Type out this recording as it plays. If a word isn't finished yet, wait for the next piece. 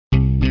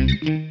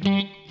Welcome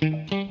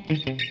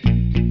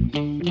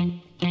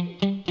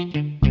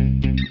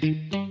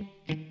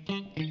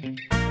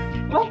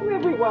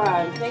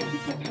everyone. Thank you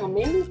for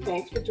coming.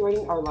 Thanks for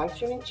joining our live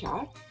streaming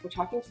chat. We're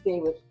talking today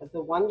with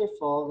the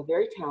wonderful, the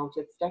very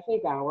talented Stephanie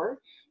Bauer,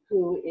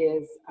 who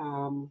is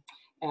an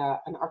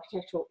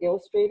architectural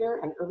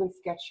illustrator, an urban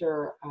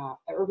sketching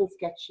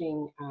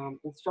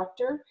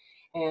instructor,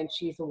 and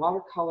she's a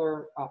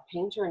watercolor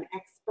painter, an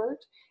expert,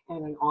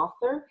 and an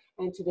author.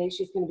 And today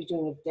she's going to be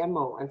doing a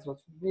demo, and so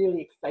it's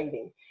really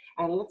exciting.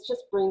 And let's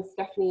just bring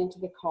Stephanie into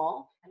the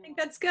call. I think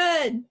that's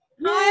good.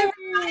 Hi,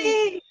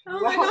 everybody.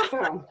 Oh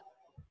Welcome.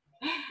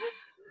 my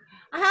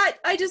God.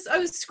 I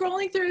was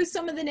scrolling through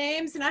some of the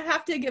names, and I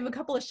have to give a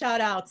couple of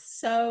shout outs.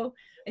 So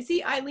I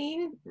see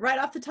Eileen right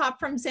off the top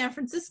from San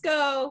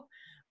Francisco.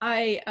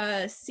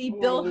 I see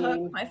Bill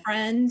Hook, my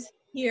friend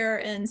here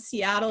in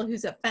Seattle,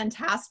 who's a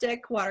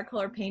fantastic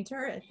watercolor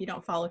painter. If you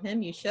don't follow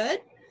him, you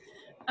should.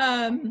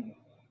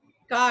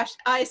 Gosh,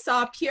 I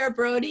saw Pierre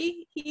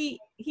Brody. He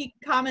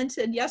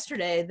commented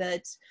yesterday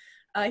that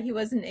he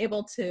wasn't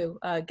able to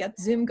get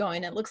Zoom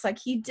going. It looks like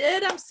he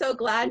did. I'm so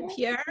glad,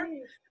 Pierre.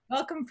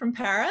 Welcome from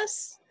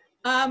Paris.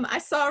 I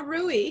saw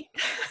Rui,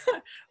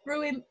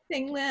 Rui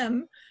Thing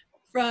Lim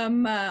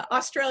from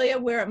Australia,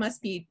 where it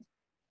must be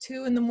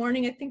 2 in the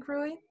morning, I think,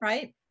 Rui,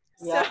 right?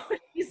 Yeah. So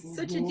he's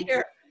such a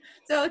dear.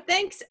 So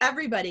thanks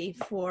everybody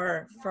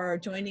for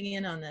joining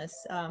in on this.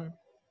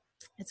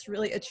 It's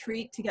really a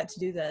treat to get to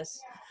do this,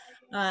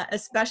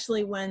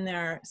 especially when there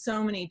are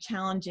so many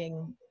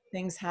challenging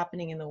things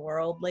happening in the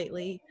world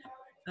lately.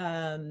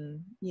 You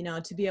know,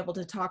 to be able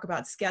to talk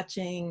about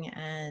sketching,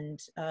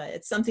 and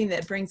it's something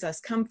that brings us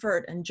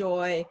comfort and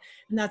joy,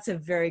 and that's a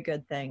very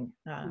good thing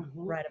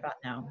right about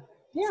now.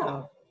 Yeah,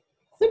 so,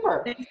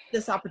 super. Thanks for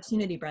this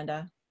opportunity,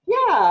 Brenda.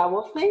 Yeah,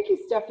 well, thank you,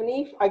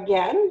 Stephanie.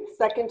 Again,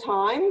 second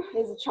time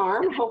is a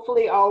charm.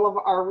 Hopefully all of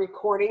our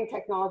recording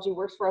technology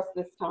works for us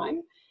this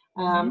time.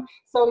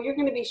 So you're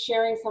going to be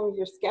sharing some of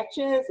your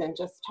sketches and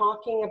just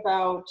talking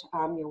about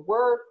your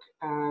work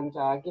and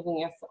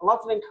giving us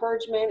lots of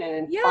encouragement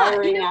and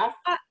inspiring us.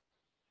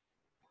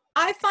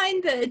 I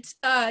find that,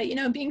 you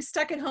know, being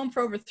stuck at home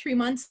for over 3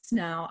 months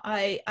now,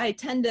 I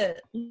tend to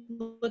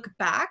look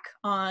back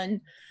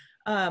on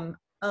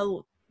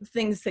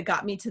things that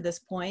got me to this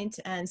point.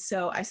 And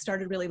so I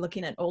started really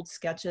looking at old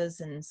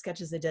sketches and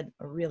sketches I did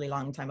a really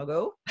long time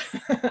ago.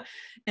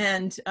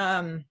 And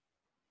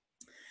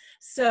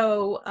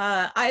so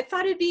I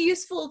thought it'd be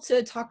useful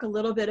to talk a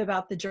little bit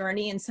about the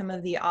journey and some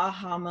of the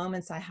aha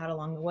moments I had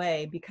along the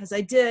way, because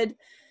I did,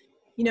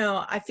 you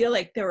know, I feel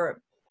like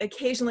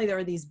occasionally there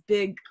were these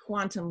big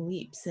quantum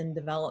leaps in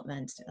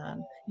development.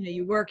 You know,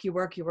 you work,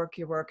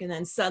 and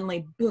then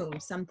suddenly,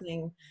 boom,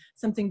 something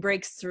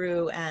breaks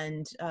through,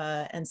 and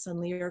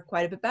suddenly you're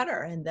quite a bit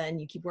better. And then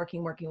you keep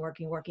working,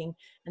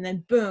 and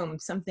then boom,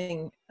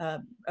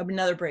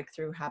 another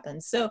breakthrough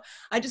happens. So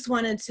I just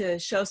wanted to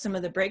show some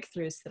of the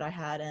breakthroughs that I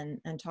had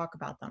and talk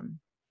about them.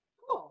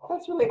 Oh,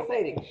 that's really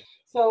exciting.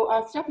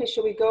 So Stephanie,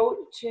 should we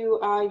go to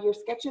your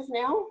sketches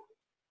now?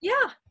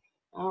 Yeah.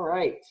 All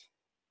right.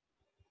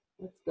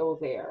 Let's go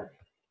there.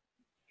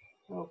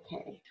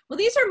 Okay. Well,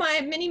 these are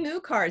my mini moo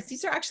cards.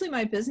 These are actually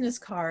my business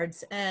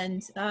cards,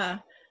 and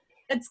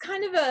it's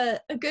kind of a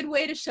good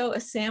way to show a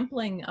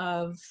sampling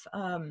of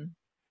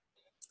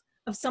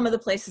some of the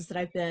places that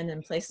I've been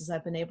and places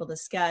I've been able to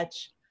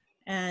sketch.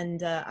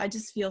 And I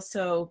just feel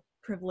so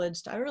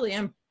privileged. I really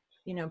am,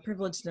 you know,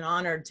 privileged and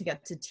honored to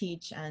get to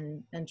teach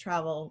and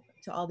travel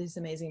to all these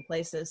amazing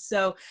places.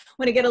 So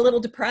when I get a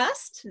little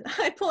depressed,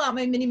 I pull out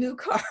my mini moo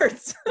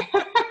cards.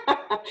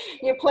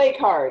 Your play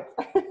cards.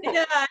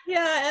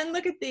 yeah, and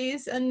look at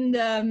these, and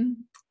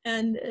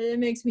it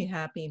makes me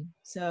happy.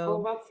 So.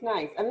 Oh, that's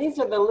nice. And these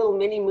are the little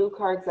mini moo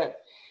cards that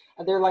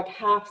they're like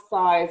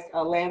half-size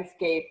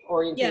landscape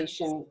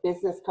orientation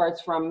business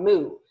cards from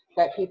Moo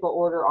that people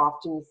order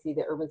often. You see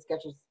the urban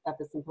sketchers at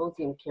the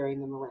symposium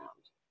carrying them around.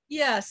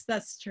 Yes,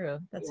 that's true.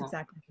 That's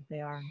exactly what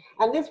they are.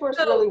 And this works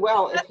really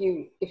well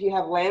if you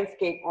have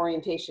landscape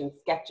orientation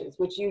sketches,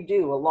 which you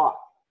do a lot.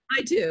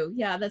 I do.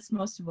 Yeah, that's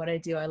most of what I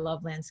do. I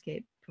love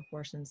landscape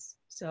proportions.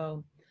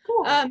 So,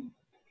 cool.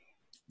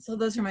 So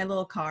those are my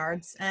little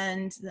cards.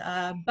 And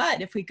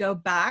but if we go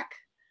back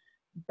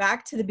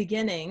to the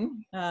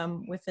beginning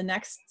with the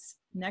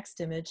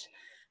next image,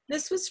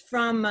 this was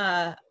from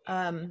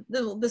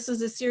this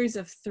is a series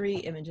of 3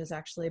 images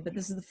actually, but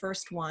this is the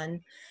first one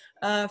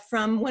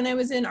from when I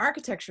was in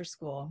architecture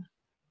school.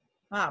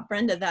 Wow,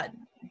 Brenda, that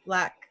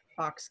black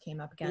box came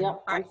up again.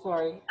 Yep, I'm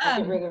sorry. I'll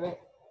get rid of it.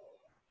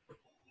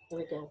 There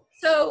we go.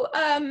 So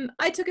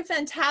I took a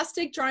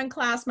fantastic drawing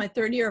class my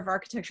 3rd year of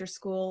architecture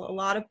school. A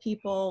lot of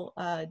people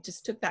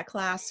just took that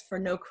class for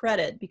no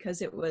credit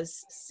because it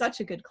was such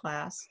a good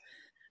class.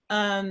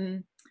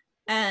 And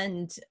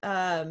it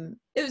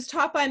was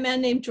taught by a man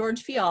named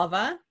George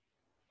Fialva.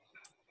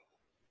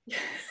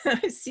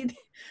 I see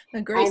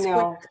the gray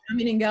squares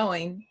coming and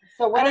going.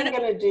 So what are you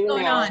going to do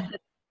now?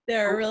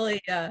 They're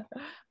really,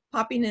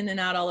 popping in and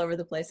out all over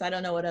the place. I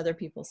don't know what other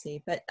people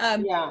see, but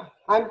yeah,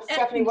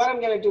 Stephanie, what I'm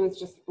going to do is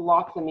just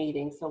block the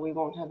meeting so we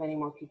won't have any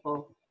more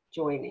people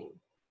joining.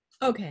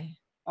 Okay.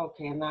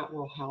 Okay, and that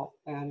will help.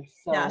 And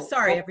so Yeah,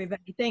 sorry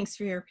everybody. Thanks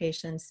for your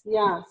patience.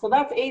 Yeah, so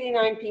that's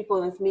 89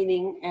 people in this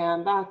meeting,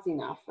 and that's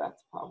enough.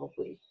 That's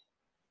probably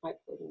my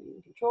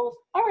meeting controls.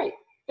 All right,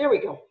 there we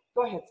go.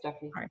 Go ahead,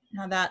 Stephanie. All right,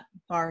 now that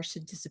bar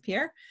should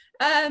disappear.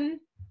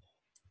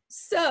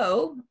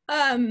 So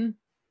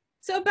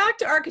back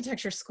to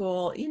architecture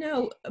school. You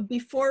know,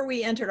 before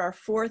we entered our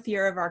 4th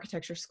year of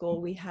architecture school,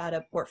 we had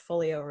a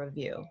portfolio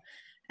review,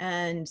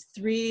 and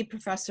 3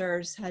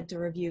 professors had to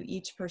review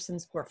each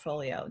person's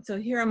portfolio. So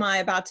here am I,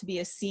 about to be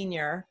a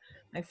senior,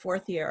 my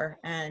 4th year,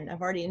 and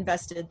I've already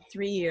invested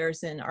 3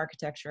 years in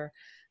architecture,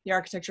 the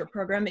architecture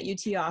program at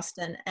UT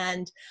Austin.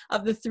 And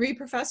of the 3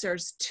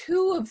 professors,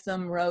 2 of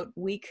them wrote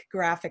weak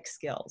graphic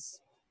skills.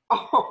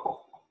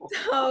 Oh.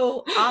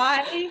 So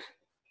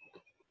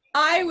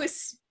I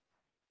was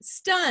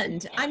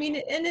stunned. I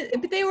mean,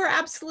 but they were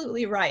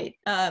absolutely right.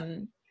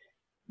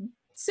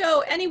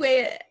 So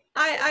anyway,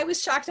 I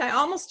was shocked. I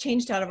almost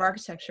changed out of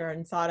architecture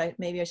and thought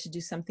maybe I should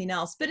do something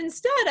else. But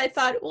instead I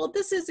thought, well,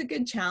 this is a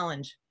good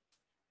challenge.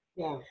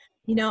 Yeah.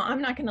 You know,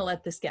 I'm not going to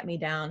let this get me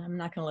down. I'm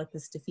not going to let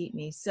this defeat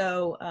me.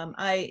 So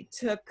I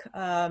took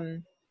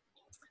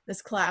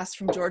this class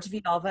from George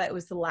Villalva. It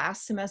was the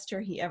last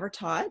semester he ever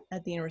taught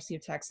at the University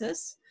of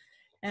Texas.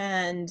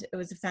 And it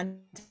was a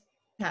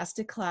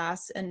fantastic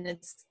class. And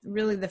it's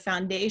really the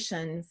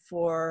foundation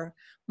for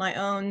my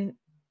own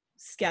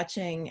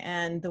sketching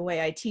and the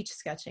way I teach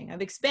sketching.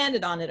 I've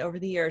expanded on it over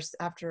the years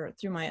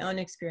through my own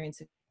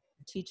experience of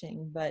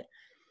teaching, but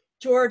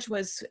George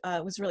was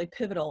really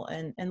pivotal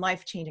and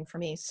life-changing for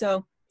me.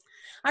 So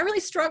I really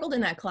struggled in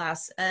that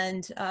class,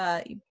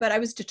 but I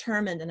was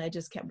determined, and I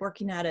just kept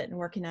working at it and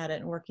working at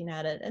it and working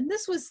at it. And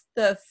this was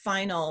the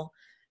final,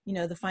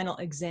 the final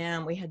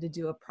exam. We had to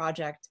do a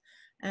project.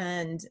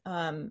 And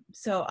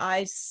so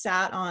I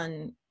sat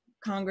on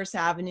Congress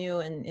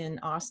Avenue in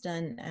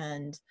Austin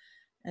and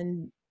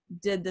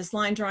did this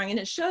line drawing, and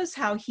it shows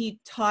how he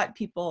taught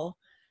people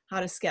how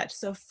to sketch.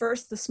 So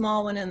first, the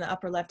small one in the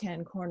upper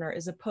left-hand corner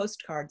is a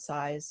postcard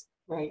size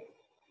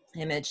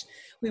image.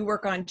 We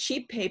work on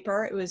cheap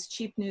paper. It was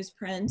cheap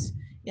newsprint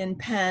in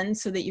pen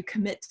so that you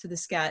commit to the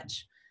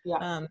sketch.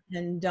 Yeah.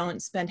 And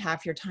don't spend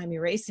half your time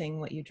erasing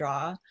what you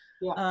draw.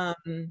 Yeah.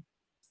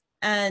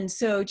 And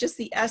so just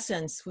the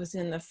essence was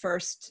in the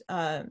first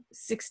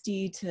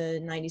 60 to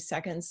 90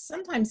 seconds.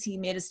 Sometimes he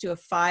made us do a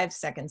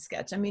 5-second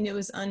sketch. I mean, it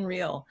was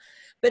unreal.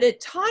 But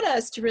it taught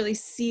us to really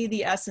see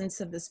the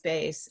essence of the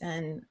space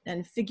and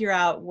figure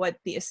out what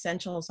the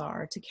essentials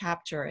are to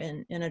capture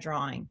in a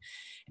drawing.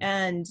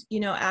 And,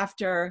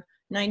 after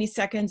 90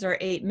 seconds or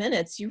 8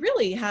 minutes, you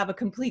really have a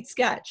complete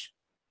sketch.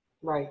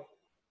 Right.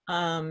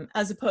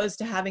 As opposed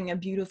to having a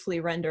beautifully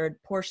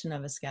rendered portion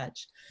of a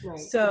sketch. Right.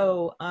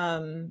 So,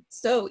 and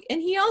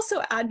he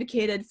also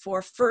advocated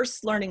for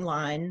first learning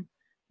line,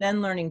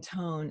 then learning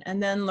tone,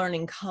 and then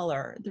learning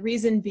color. The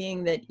reason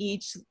being that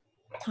each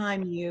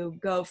time you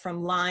go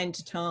from line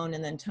to tone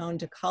and then tone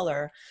to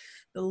color,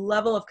 the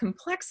level of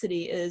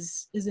complexity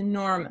is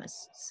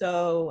enormous.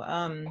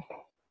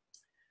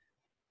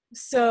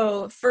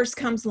 So first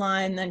comes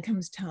line, then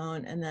comes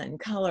tone, and then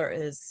color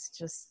is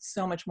just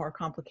so much more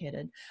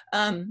complicated.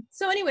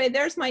 So anyway,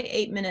 there's my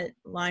 8-minute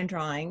line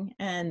drawing,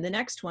 and the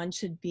next one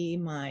should be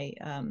my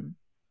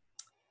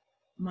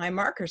my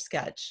marker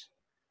sketch.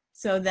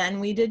 So then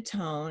we did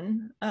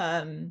tone.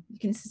 You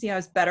can see I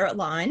was better at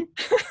line,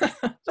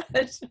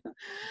 but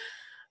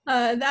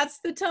that's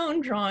the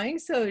tone drawing.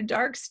 So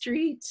dark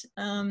street,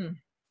 and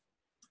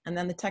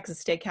then the Texas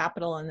State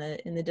Capitol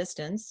in the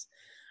distance.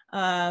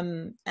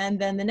 And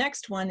then the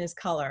next one is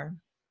color.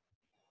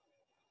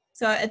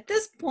 So at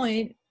this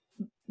point,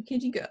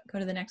 could you go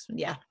to the next one?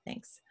 Yeah,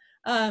 thanks.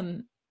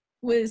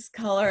 Was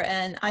color,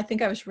 and I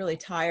think I was really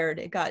tired.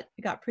 It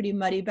got pretty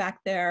muddy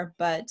back there,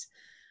 but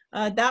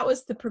that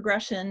was the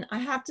progression. I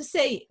have to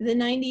say, the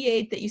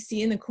 98 that you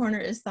see in the corner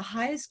is the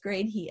highest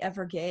grade he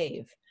ever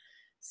gave.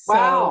 So,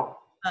 wow.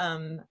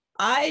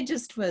 I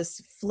just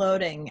was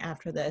floating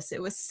after this.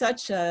 It was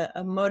such a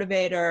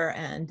motivator,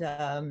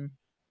 and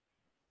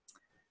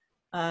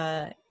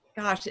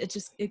gosh,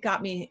 it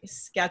got me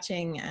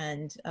sketching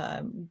and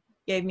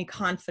gave me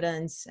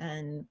confidence.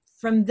 And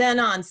from then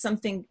on,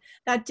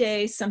 that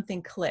day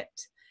something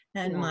clicked,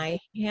 and my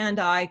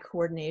hand-eye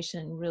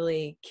coordination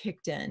really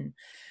kicked in.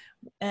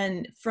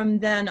 And from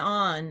then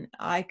on,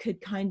 I could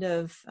kind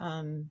of,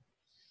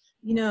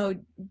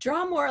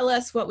 draw more or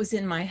less what was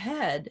in my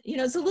head.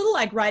 It's a little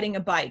like riding a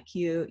bike.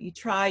 You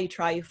try,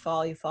 you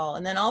fall.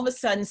 And then all of a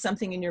sudden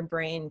something in your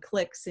brain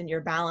clicks and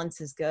your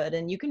balance is good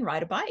and you can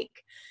ride a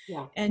bike.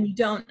 Yeah. And you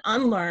don't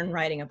unlearn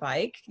riding a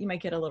bike. You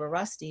might get a little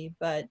rusty,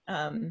 but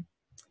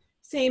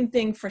same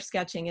thing for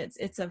sketching.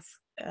 It's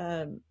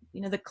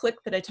the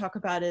click that I talk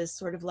about is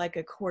sort of like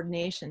a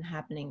coordination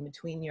happening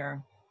between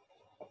your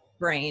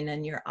brain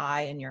and your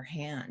eye and your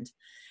hand.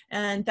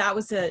 And that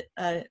was a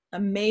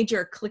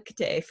major click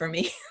day for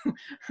me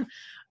a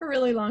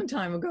really long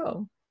time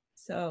ago.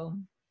 So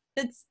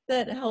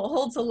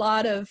holds a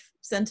lot of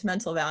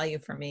sentimental value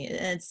for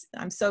me.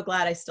 I'm so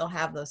glad I still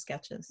have those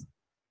sketches.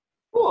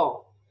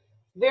 Cool.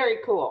 Very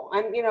cool.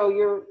 And you know,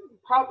 you're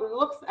probably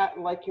looks at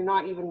like you're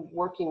not even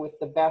working with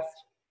the best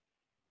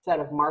set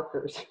of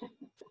markers.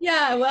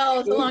 Yeah, well,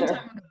 it's a long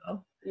time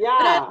ago.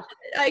 Yeah.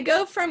 But I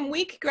go from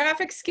weak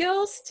graphic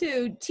skills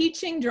to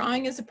teaching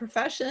drawing as a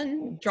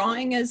profession,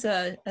 drawing as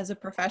a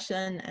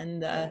profession,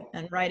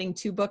 and writing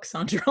 2 books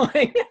on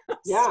drawing.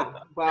 Yeah.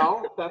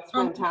 Well, that's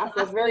fantastic.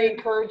 That's very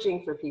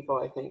encouraging for people,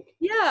 I think.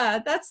 Yeah,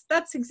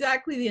 that's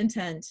exactly the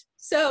intent.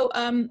 So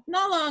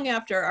not long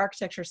after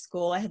architecture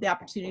school, I had the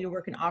opportunity to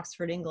work in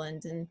Oxford,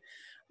 England, and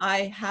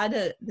I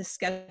had the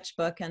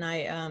sketchbook, and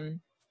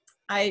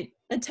I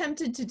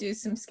attempted to do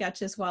some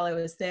sketches while I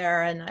was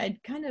there, and I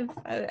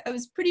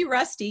was pretty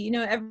rusty. You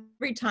know,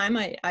 every time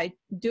I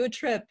do a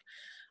trip,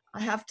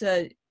 I have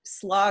to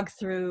slog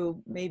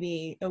through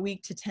maybe a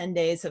week to 10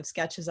 days of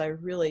sketches I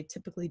really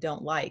typically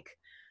don't like.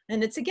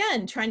 And it's,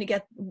 again, trying to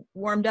get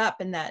warmed up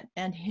and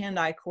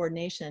hand-eye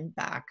coordination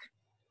back.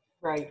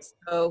 Right.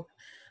 So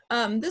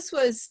this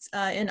was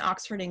in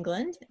Oxford,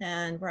 England,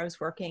 and where I was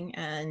working,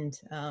 and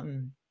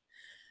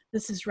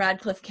this is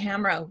Radcliffe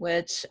camera,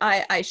 which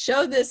I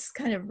show this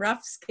kind of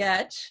rough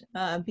sketch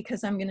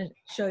because I'm going to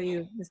show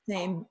you the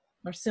same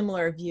or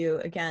similar view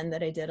again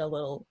that I did a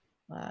little,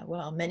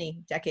 well,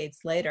 many decades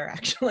later,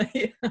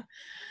 actually.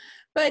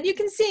 But you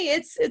can see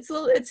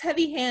it's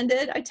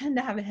heavy-handed. I tend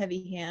to have a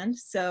heavy hand,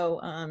 so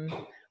I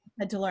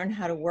had to learn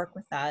how to work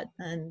with that,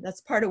 and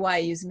that's part of why I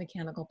use a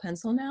mechanical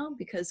pencil now,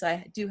 because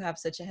I do have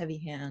such a heavy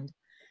hand.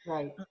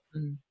 Right.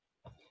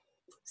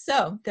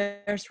 So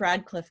there's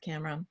Radcliffe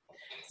camera.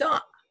 So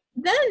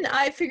then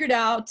I figured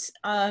out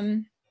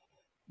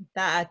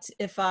that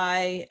if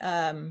I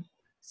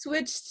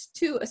switched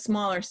to a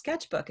smaller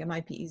sketchbook, it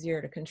might be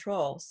easier to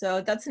control.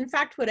 So that's in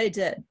fact what I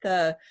did.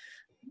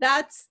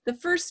 That's the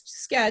first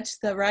sketch.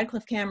 The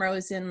Radcliffe camera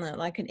was in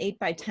like an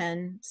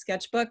 8x10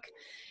 sketchbook,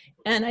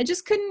 and I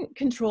just couldn't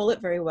control it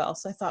very well.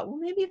 So I thought, well,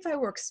 maybe if I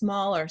work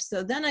smaller.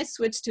 So then I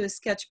switched to a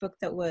sketchbook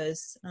that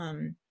was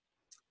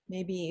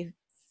maybe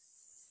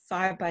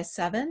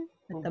 5x7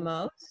 at the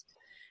most,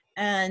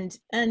 and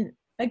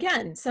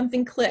again,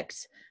 something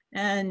clicked,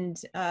 and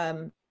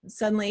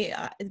suddenly,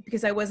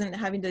 because I wasn't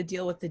having to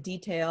deal with the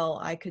detail,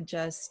 I could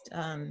just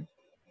kind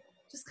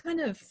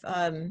of,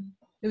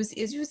 it was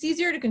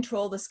easier to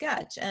control the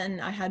sketch,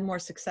 and I had more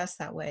success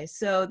that way.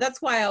 So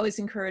that's why I always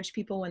encourage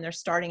people when they're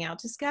starting out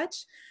to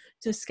sketch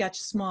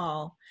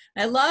small.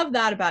 And I love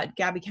that about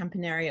Gabby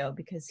Campanario,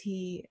 because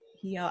he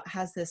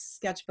has this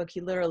sketchbook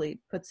he literally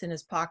puts in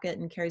his pocket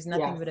and carries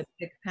nothing but a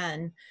big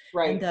pen,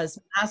 and does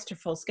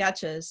masterful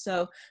sketches.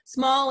 So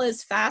small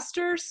is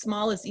faster,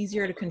 small is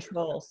easier to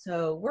control.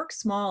 So work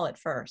small at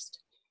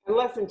first. And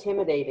less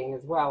intimidating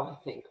as well,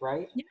 I think,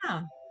 right?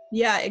 Yeah.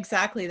 Yeah,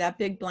 exactly. That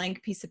big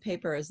blank piece of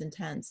paper is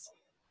intense.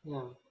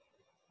 Yeah.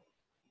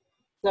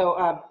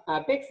 So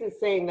Bix is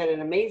saying that it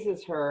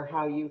amazes her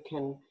how you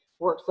can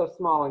work so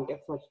small and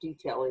get so much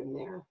detail in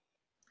there.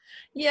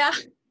 Yeah.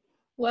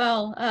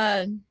 Well,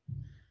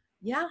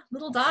 yeah,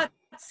 little dots,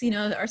 you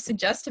know, are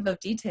suggestive of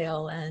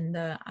detail, and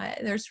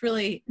there's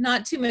really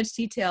not too much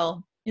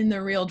detail in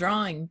the real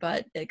drawing,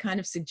 but it kind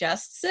of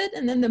suggests it,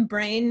 and then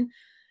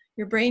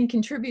your brain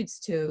contributes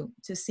to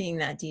seeing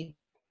that detail.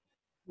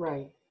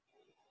 Right.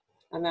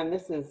 And then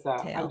this is,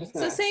 I'm just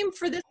gonna... So same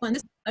for this one.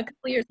 This a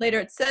couple years later.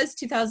 It says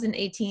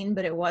 2018,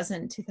 but it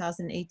wasn't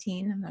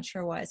 2018. I'm not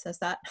sure why it says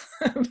that.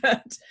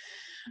 But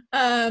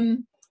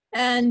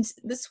and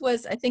this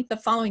was, I think, the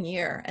following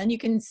year. And you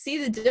can see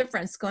the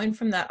difference going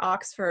from that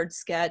Oxford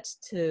sketch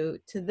to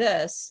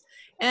this.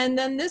 And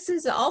then this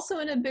is also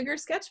in a bigger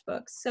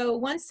sketchbook. So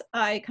once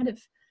I kind of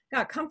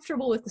got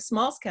comfortable with the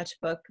small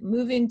sketchbook,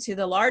 moving to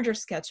the larger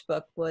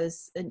sketchbook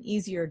was an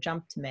easier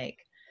jump to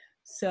make.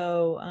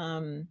 So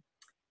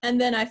and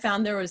then I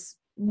found there was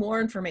more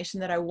information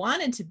that I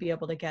wanted to be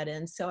able to get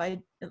in. So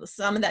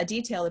some of that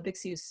detail that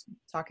Bixie was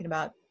talking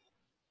about,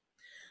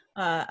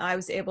 I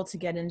was able to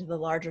get into the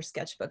larger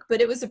sketchbook,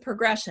 but it was a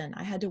progression.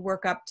 I had to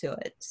work up to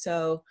it.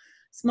 So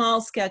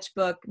small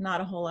sketchbook,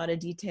 not a whole lot of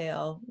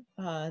detail,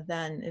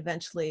 then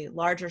eventually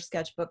larger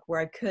sketchbook where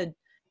I could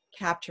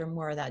capture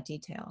more of that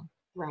detail.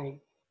 Right.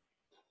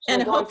 So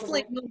and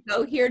hopefully we'll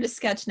go here to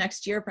sketch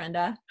next year,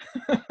 Brenda.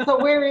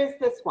 So where is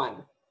this one?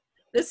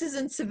 This is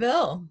in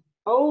Seville.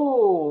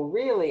 Oh,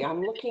 really?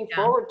 I'm looking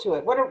forward to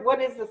it. What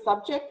is the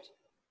subject?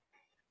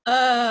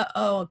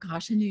 Oh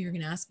gosh, I knew you were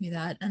going to ask me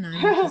that, and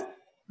I'm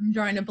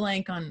drawing a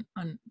blank on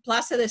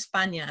Plaza de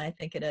España, I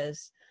think it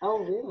is. Oh,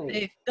 really?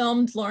 They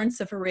filmed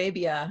Lawrence of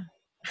Arabia.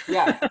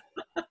 Yes.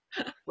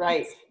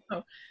 Right.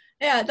 So,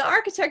 yeah, the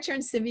architecture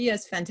in Sevilla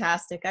is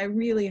fantastic. I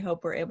really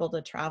hope we're able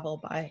to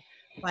travel by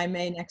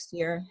May next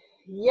year.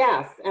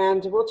 Yes,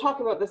 and we'll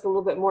talk about this a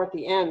little bit more at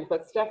the end,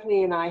 but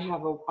Stephanie and I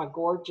have a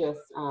gorgeous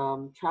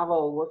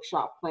travel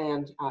workshop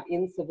planned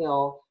in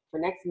Seville for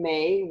next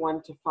May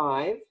 1 to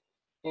 5.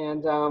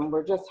 And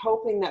we're just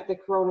hoping that the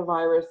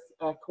coronavirus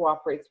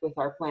cooperates with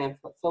our plans,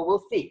 but so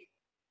we'll see.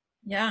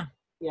 Yeah.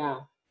 Yeah.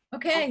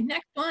 Okay,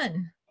 next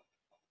one.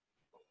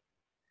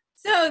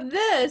 So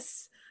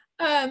this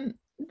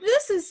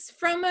is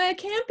from a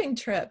camping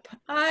trip.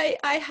 I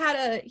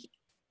had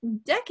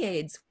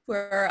decades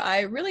where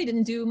I really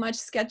didn't do much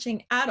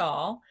sketching at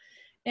all.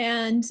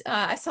 And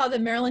I saw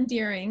that Marilyn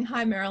Deering,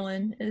 hi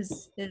Marilyn,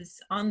 is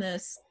on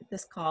this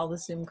call, the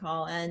Zoom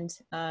call, and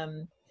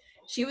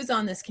she was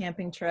on this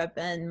camping trip.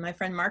 And my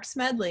friend Mark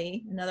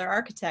Smedley, another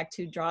architect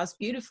who draws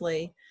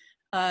beautifully,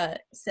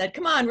 said,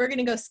 "Come on, we're going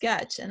to go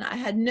sketch." And I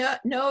had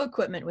no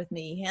equipment with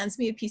me. He hands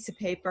me a piece of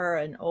paper,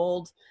 an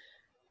old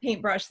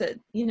paintbrush that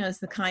is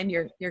the kind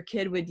your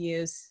kid would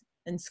use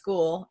in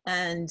school,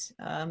 and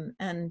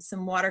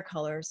some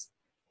watercolors.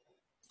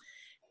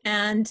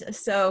 And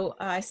so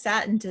I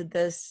sat and did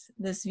this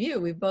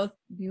view. We both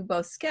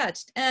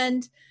sketched,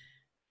 and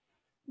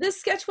this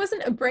sketch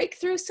wasn't a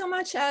breakthrough so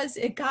much as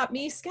it got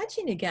me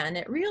sketching again.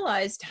 It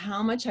realized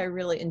how much I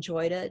really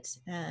enjoyed it,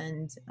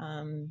 and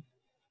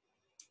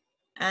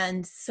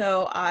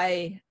so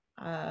I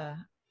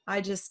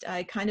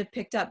kind of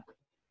picked up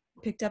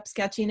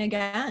sketching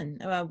again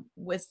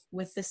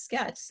with this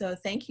sketch. So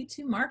thank you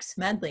to Mark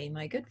Smedley,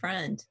 my good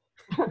friend.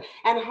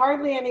 And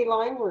hardly any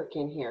line work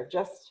in here,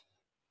 just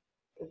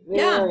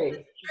very. Yeah,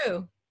 that's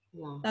true.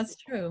 Yeah, that's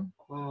true.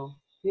 Wow,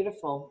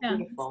 beautiful, yeah,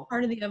 beautiful. It's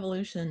part of the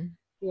evolution.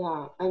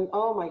 Yeah, and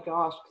oh my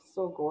gosh,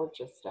 so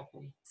gorgeous,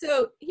 Stephanie.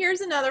 So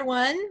here's another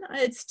one.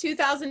 It's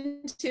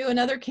 2002,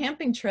 another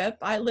camping trip.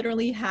 I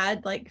literally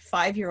had like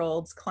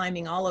 5-year-olds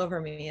climbing all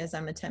over me as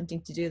I'm attempting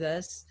to do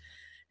this.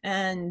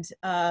 And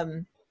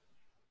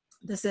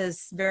this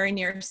is very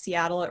near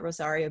Seattle at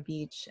Rosario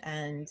Beach.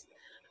 And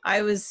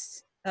I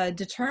was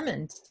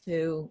determined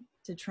to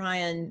try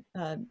and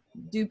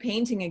do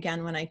painting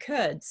again when I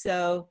could.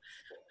 So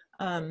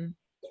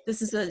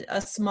this is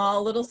a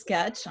small little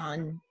sketch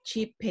on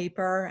cheap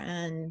paper,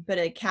 but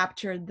it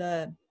captured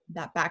that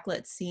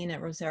backlit scene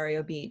at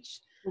Rosario Beach.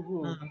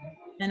 Mm-hmm.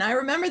 And I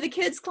remember the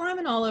kids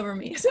climbing all over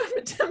me as I'm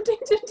attempting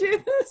to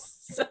do this.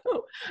 So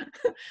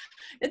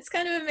it's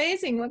kind of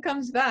amazing what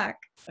comes back.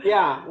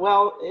 Yeah,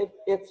 well,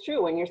 it's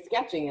true. When you're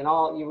sketching and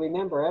all, you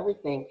remember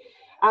everything.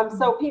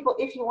 So people,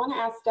 if you want to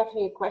ask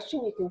Stephanie a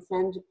question, you can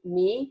send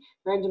me,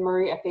 Brenda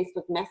Murray, a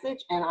Facebook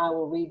message, and I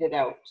will read it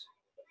out.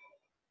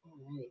 All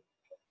right.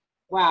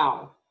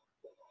 Wow.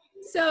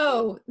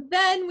 So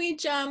then we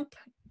jump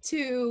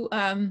to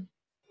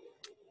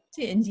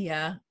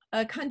India,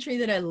 a country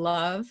that I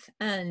love,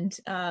 and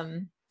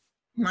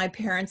my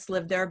parents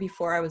lived there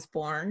before I was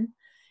born,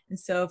 and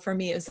so for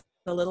me it was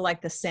a little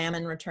like the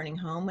salmon returning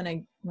home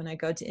when I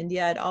go to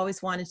India. I'd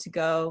always wanted to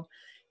go,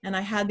 and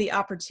I had the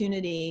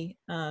opportunity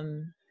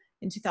in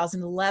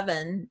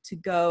 2011 to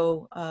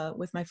go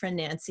with my friend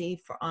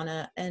Nancy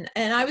and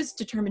I was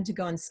determined to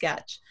go and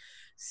sketch.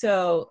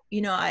 So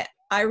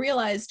I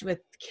realized with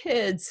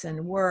kids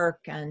and work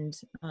and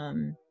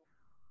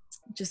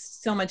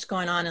just so much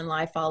going on in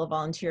life, all the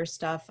volunteer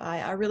stuff,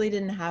 I really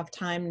didn't have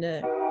time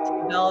to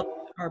develop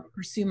or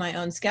pursue my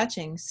own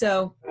sketching.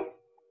 So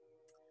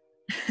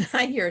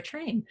I hear a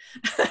train.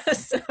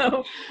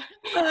 So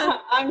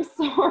I'm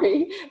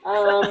sorry.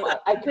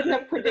 I couldn't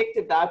have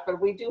predicted that,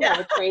 but we do have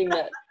a train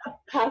that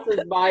passes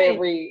by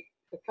a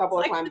couple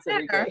of times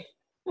every day.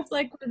 It's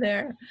like we're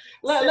there.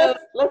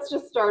 Let's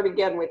just start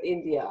again with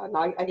India, and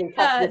I can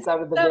cut this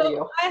out of the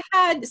video.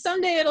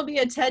 Someday it'll be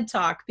a TED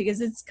Talk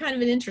because it's kind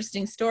of an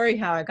interesting story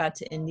how I got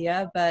to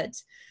India. But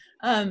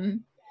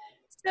and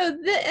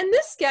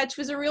this sketch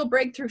was a real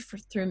breakthrough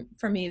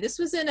for me. This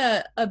was in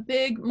a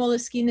big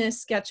Moleskine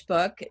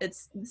sketchbook. The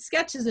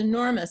sketch is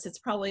enormous. It's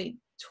probably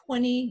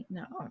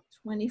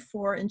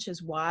 24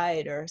 inches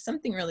wide or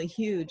something really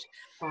huge.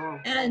 Wow.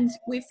 And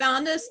we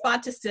found a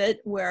spot to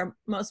sit where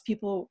most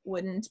people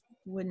wouldn't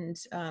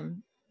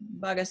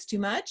bug us too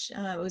much.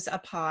 It was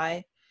up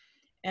high,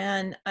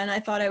 and I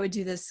thought I would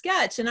do this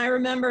sketch. And I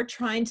remember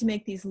trying to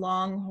make these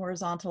long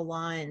horizontal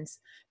lines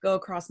go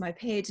across my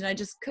page, and I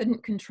just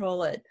couldn't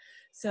control it.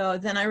 So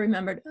then I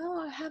remembered,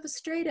 oh, I have a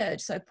straight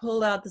edge. So I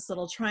pulled out this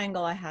little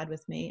triangle I had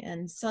with me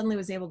and suddenly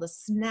was able to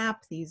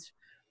snap these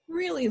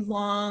really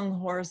long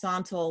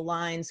horizontal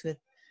lines with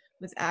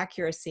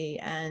accuracy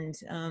and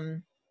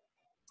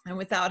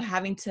without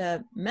having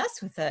to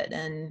mess with it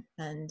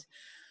and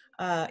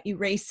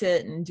erase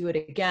it and do it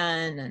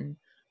again.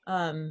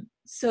 And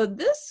so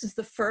this is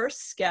the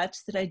first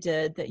sketch that I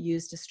did that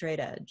used a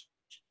straight edge.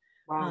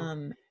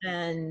 Wow.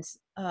 And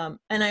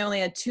I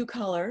only had 2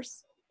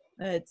 colors.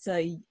 It's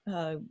a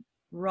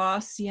raw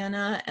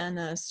sienna and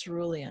a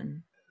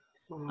cerulean.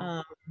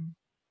 Wow.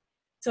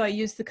 So I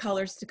used the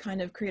colors to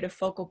kind of create a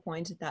focal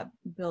point at that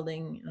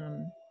building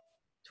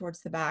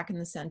towards the back and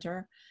the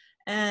center.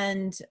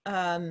 And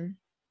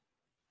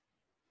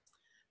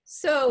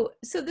so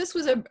this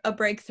was a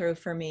breakthrough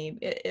for me.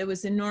 It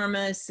was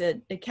enormous.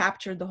 It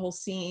captured the whole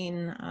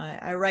scene.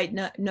 I write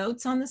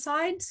notes on the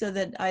side so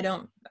that I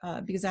don't,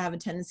 because I have a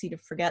tendency to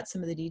forget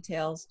some of the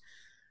details.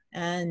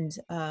 And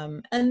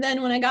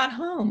then when I got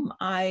home,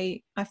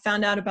 I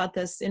found out about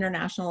this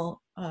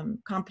international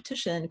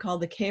competition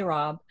called the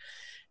K-Rob,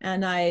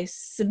 and I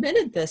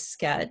submitted this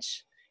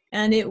sketch,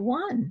 and it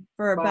won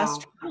for Wow.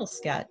 best travel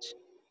sketch.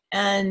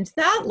 And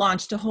that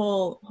launched a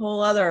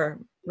whole other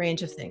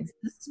range of things.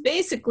 This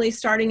basically,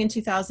 starting in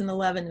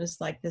 2011, was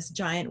like this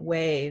giant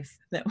wave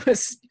that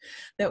was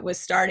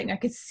starting. I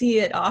could see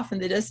it off in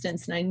the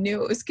distance, and I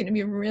knew it was going to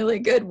be a really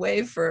good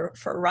wave for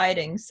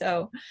writing.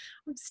 So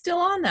I'm still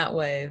on that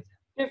wave.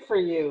 Good for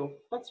you.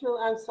 That's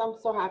really, I'm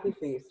so happy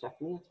for you,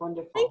 Stephanie. It's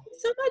wonderful. Thank you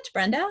so much,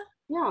 Brenda.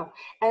 Yeah,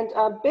 and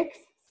Bix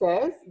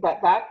says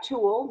that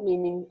tool,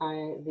 meaning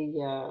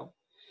the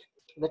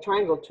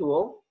triangle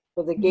tool,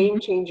 was a game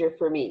changer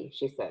for me,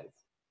 she says.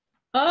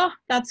 Oh,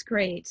 that's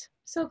great.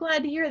 So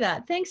glad to hear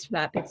that. Thanks for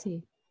that,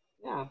 Bixie.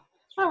 Yeah.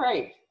 All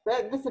right.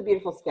 This is a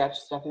beautiful sketch,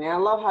 Stephanie. I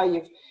love how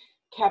you've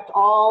kept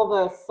all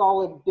the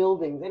solid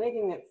buildings.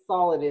 Anything that's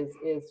solid is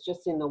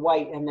just in the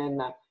white, and then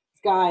the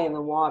sky and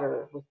the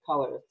water with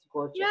color. It's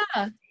gorgeous.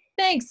 Yeah.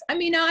 Thanks. I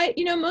mean,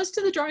 most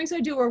of the drawings I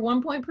do are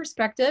 1-point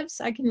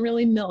perspectives. I can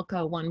really milk a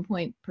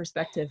 1-point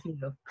perspective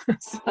view.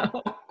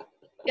 So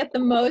get the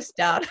most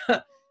out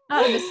of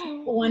this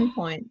 1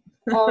 point.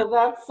 Oh,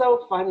 that's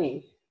so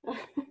funny.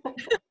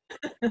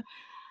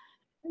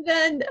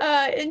 Then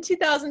in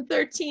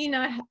 2013,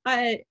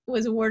 I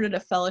was awarded a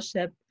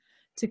fellowship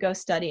to go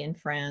study in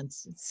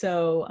France.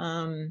 So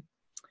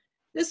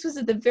this was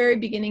at the very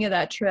beginning of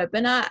that trip.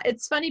 And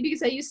it's funny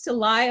because I used to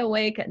lie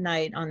awake at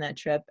night on that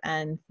trip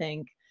and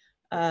think,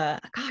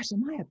 gosh,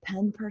 am I a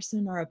pen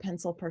person or a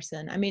pencil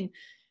person? I mean,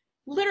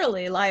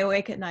 literally lie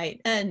awake at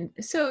night. And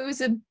so it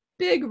was a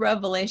big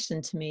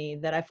revelation to me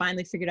that I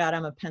finally figured out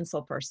I'm a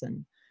pencil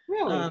person.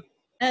 Really?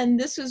 And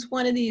this was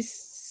one of these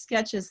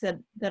sketches that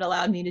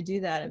allowed me to do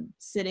that. I'm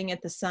sitting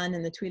at the sun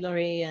in the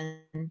Tuileries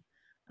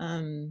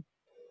and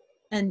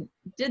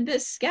did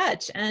this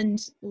sketch, and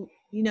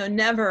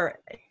never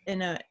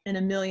in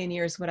a million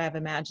years would I have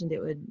imagined it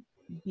would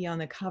be on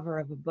the cover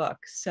of a book.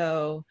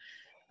 So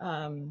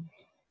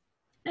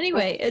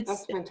anyway,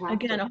 it's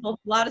again a whole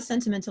lot of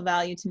sentimental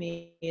value to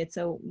me. It's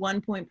a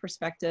 1-point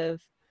perspective.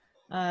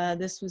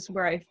 This was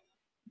where I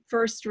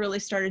first really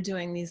started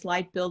doing these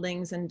light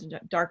buildings and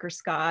darker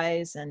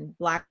skies and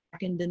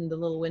blackened in the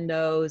little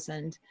windows,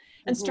 and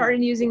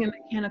started using a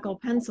mechanical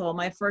pencil.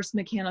 My first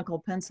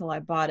mechanical pencil I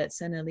bought at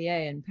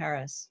Sennelier in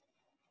Paris.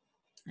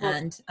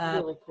 That's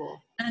really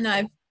cool. And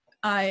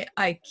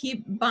I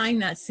keep buying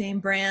that same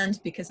brand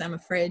because I'm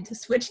afraid to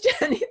switch to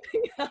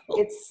anything else.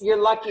 It's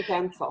your lucky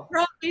pencil.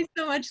 Brought me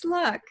so much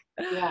luck.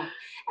 Yeah.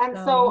 And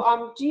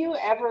so do you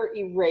ever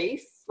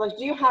erase? Like,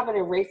 do you have an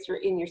eraser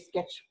in your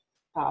sketch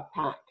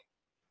pack?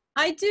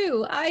 I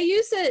do. I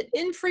use it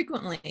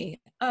infrequently.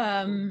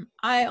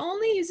 I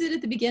only use it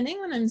at the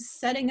beginning when I'm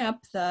setting up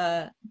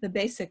the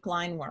basic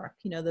line work,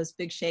 those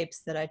big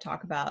shapes that I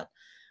talk about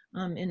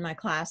in my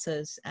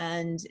classes.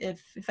 And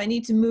if I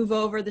need to move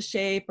over the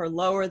shape or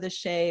lower the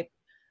shape,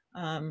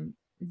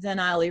 then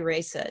I'll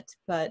erase it.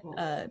 But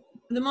for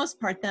the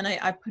most part, then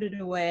I put it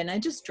away and I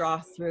just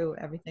draw through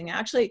everything.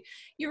 Actually,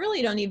 you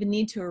really don't even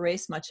need to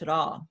erase much at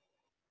all.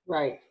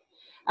 Right.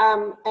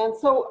 And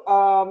so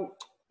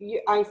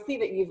I see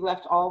that you've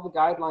left all the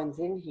guidelines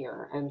in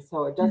here, and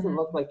so it doesn't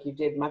look like you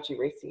did much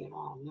erasing at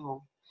all.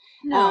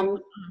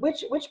 No.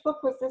 Which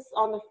book was this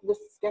this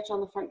sketch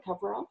on the front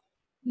cover of?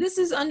 This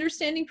is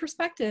Understanding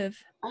Perspective,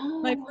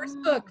 my first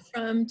book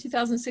from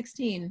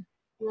 2016.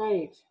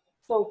 Right.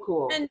 So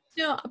cool. And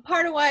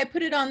part of why I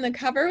put it on the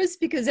cover is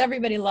because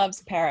everybody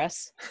loves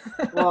Paris.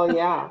 Well,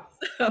 yeah.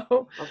 So,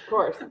 of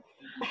course.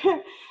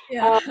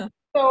 Yeah.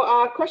 So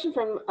a question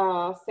from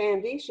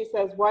Sandy. She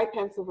says, why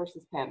pencil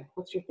versus pen?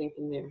 What's your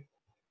thinking there?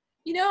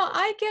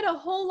 I get a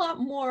whole lot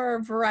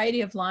more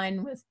variety of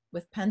line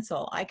with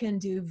pencil. I can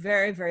do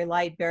very, very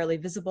light, barely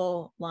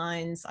visible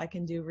lines. I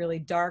can do really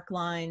dark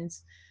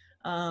lines.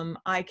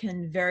 I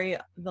can vary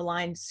the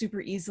line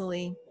super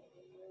easily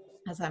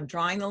as I'm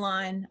drawing the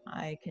line.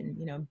 I can,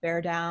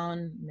 bear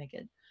down, make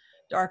it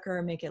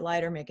darker, make it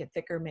lighter, make it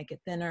thicker, make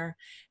it thinner.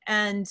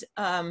 And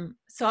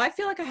so I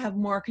feel like I have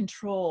more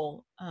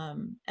control.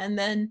 And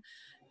then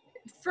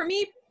for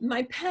me,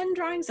 my pen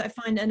drawings, I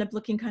find end up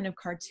looking kind of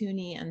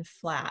cartoony and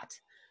flat.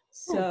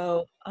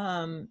 So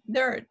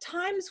there are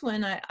times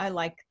when I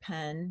like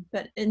pen,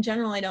 but in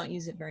general, I don't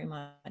use it very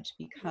much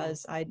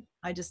because I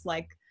just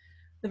like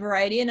the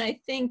variety. And I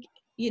think,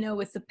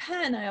 with the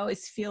pen, I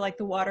always feel like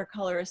the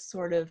watercolor is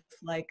sort of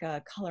like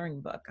a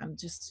coloring book. I'm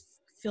just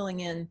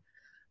filling in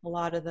a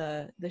lot of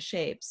the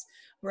shapes.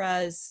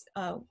 Whereas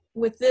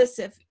with this,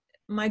 if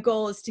my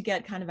goal is to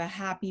get kind of a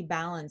happy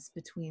balance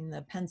between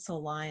the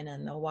pencil line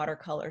and the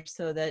watercolor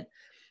so that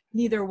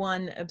neither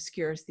one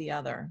obscures the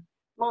other.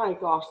 My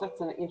gosh,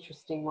 that's an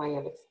interesting way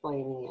of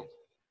explaining it.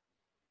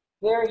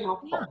 Very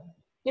helpful.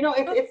 Yeah.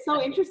 It's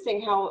so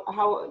interesting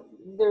how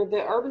there are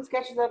the urban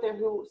sketches out there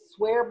who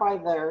swear by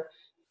their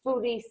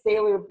foodie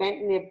sailor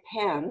bent nib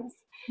pens,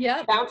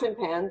 fountain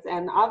pens,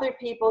 and other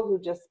people who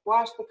just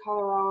splash the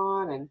color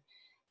on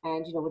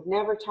and would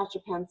never touch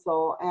a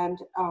pencil. And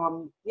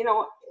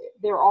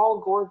they're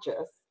all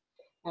gorgeous.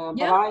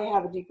 But I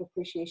have a deep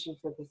appreciation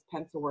for this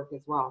pencil work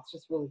as well. It's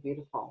just really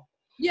beautiful.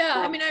 Yeah,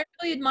 I mean, I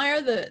really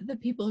admire the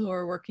people who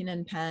are working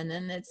in pen,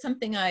 and it's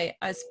something I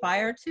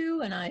aspire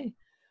to, and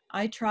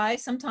I try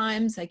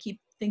sometimes. I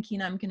keep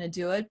thinking I'm going to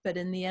do it. But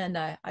in the end,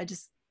 I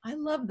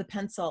love the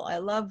pencil. I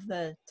love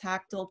the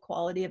tactile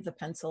quality of the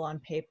pencil on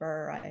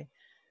paper. I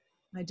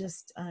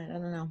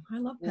don't know. I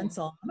love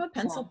pencil. I'm a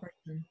pencil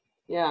person.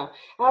 Yeah.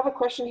 I have a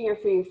question here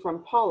for you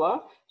from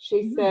Paula.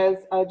 She says,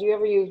 do you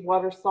ever use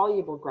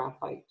water-soluble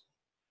graphite?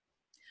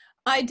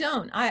 I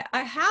don't. I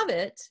have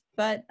it,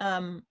 but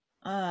I've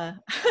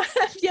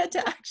yet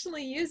to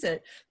actually use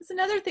it. It's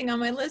another thing on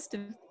my list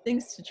of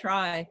things to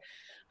try.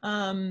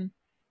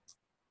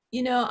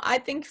 You know, I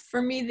think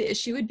for me, the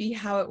issue would be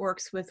how it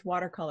works with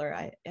watercolor.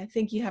 I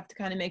think you have to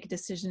kind of make a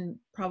decision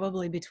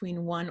probably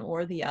between one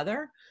or the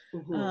other.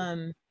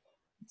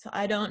 So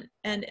I don't,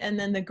 and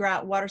then the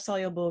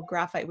water-soluble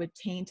graphite would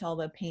taint all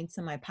the paints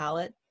in my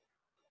palette.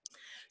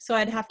 So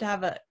I'd have to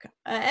have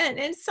and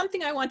it's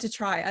something I want to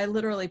try. I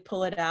literally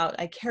pull it out.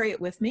 I carry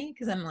it with me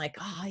because I'm like,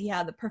 oh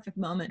yeah, the perfect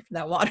moment for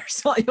that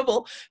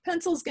water-soluble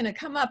pencil's going to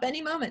come up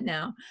any moment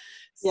now.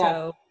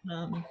 So,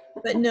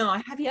 but no,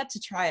 I have yet to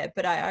try it,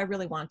 but I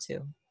really want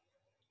to.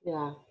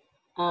 Yeah.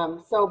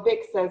 So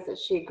Vic says that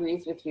she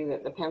agrees with you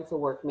that the pencil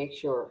work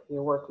makes your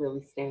work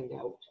really stand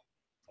out.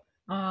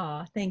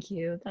 Ah, thank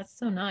you. That's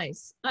so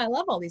nice. I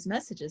love all these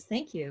messages.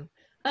 Thank you.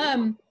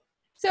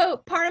 So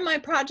part of my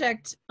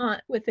project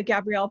with the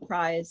Gabrielle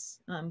Prize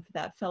for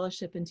that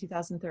fellowship in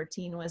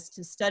 2013 was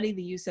to study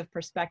the use of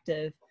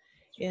perspective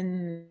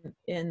in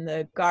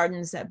the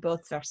gardens at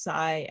both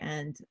Versailles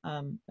and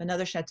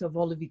another chateau,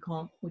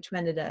 Vaux-le-Vicomte, which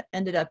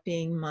ended up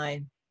being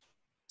my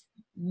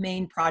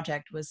main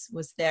project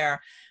was there.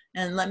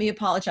 And let me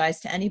apologize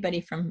to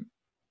anybody from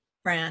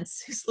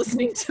France who's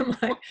listening to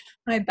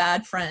my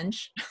bad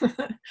French.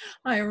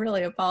 I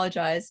really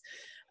apologize.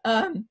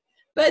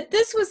 But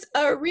this was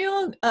a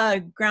real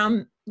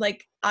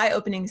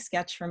eye-opening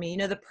sketch for me. You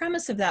know, the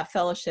premise of that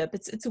fellowship,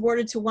 it's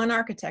awarded to one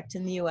architect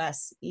in the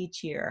US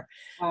each year.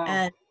 Wow.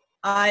 And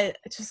I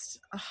just,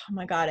 oh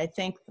my God, I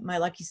thank my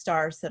lucky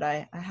stars that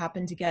I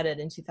happened to get it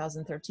in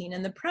 2013.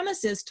 And the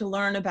premise is to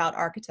learn about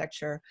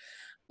architecture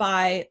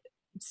by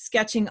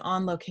sketching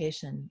on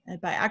location and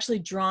by actually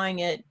drawing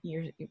it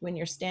when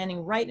you're standing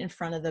right in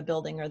front of the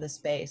building or the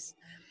space.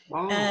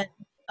 Wow.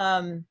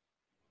 And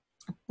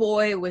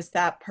boy, was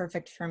that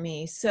perfect for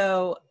me.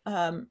 So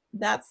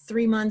that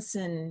 3 months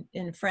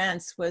in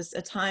France was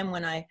a time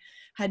when I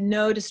had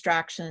no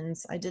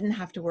distractions. I didn't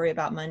have to worry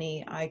about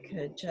money. I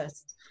could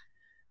just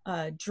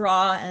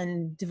draw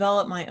and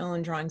develop my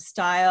own drawing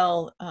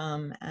style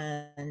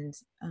and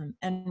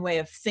way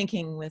of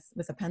thinking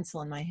with a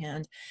pencil in my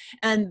hand.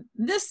 And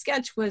this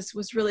sketch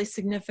was really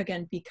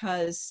significant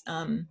because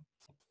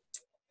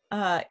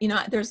you know,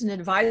 there's an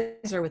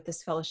advisor with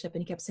this fellowship,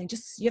 and he kept saying,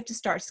 you have to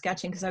start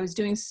sketching, because I was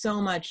doing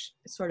so much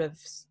sort of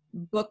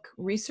book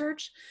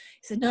research.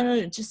 He said,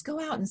 no, just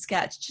go out and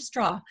sketch, just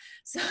draw.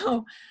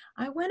 So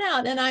I went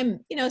out, and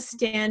I'm, you know,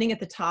 standing at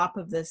the top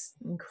of this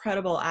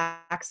incredible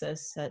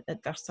axis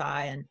at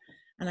Versailles,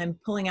 and I'm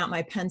pulling out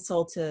my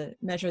pencil to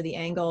measure the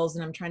angles,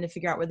 and I'm trying to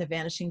figure out where the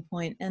vanishing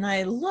point. And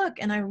I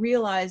look, and I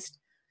realized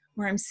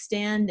where I'm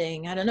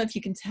standing, I don't know if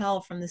you can tell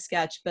from the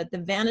sketch, but the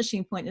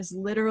vanishing point is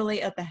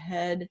literally at the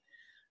head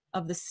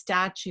of the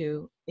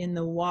statue in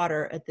the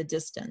water at the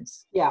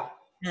distance. Yeah.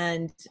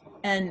 And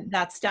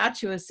that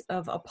statue is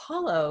of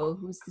Apollo,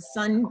 who's the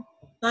sun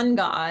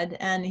god,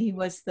 and he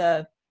was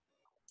the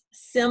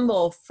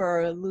symbol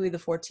for Louis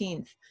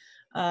XIV,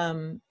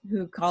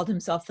 who called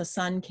himself the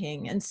Sun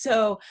King. And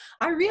so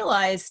I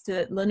realized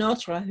that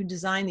Lenotre, who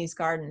designed these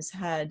gardens,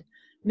 had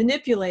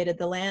manipulated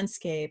the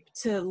landscape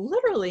to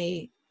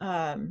literally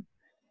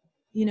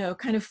you know,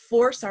 kind of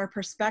force our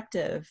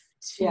perspective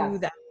to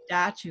that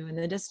statue in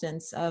the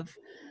distance of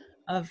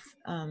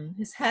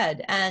his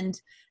head. And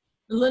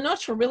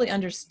Lenotre really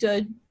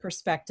understood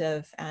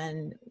perspective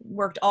and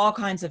worked all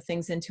kinds of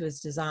things into his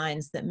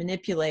designs that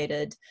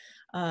manipulated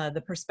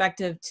the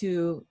perspective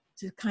to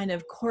kind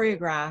of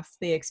choreograph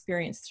the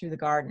experience through the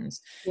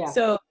gardens. Yeah.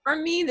 So for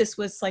me, this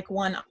was like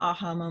one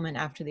aha moment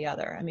after the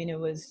other. I mean, it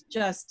was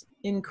just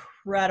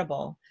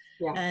incredible.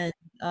 Yeah.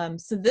 And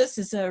so this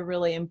is a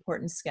really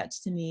important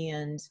sketch to me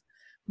and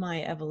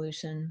my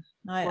evolution.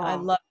 I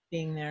love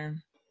being there.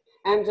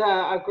 And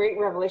a great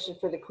revelation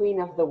for the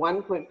queen of the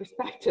one-point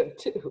perspective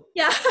too.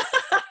 Yeah.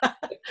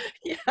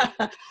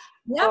 Yeah.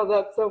 Yep. Oh,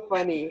 that's so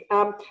funny.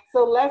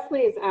 So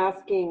Leslie is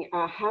asking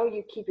how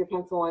you keep your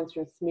pencil lines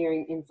from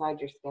smearing inside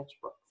your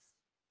sketchbooks.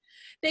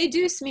 They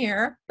do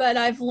smear, but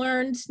I've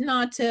learned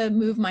not to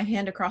move my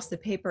hand across the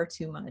paper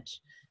too much.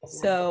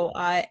 So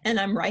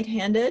I'm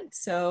right-handed,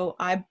 so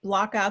I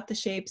block out the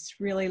shapes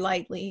really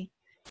lightly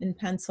in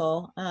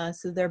pencil,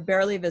 so they're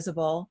barely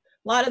visible.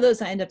 A lot of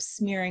those I end up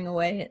smearing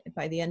away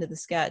by the end of the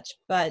sketch,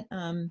 but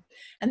and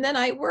then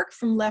I work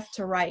from left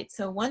to right.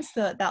 So once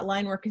that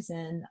line work is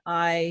in,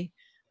 I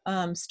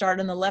start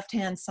on the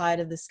left-hand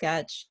side of the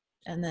sketch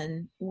and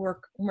then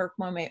work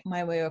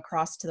my way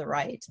across to the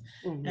right,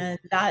 and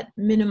that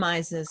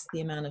minimizes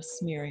the amount of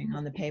smearing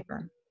on the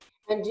paper.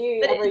 And do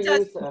you ever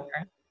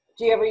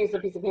use a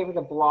piece of paper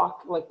to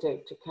block, like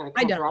to kind of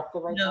cover up the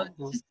right? No,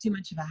 it's just too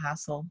much of a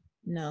hassle.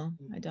 No,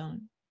 I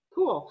don't.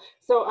 Cool.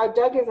 So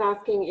Doug is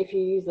asking if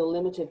you use a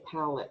limited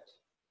palette.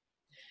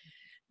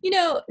 You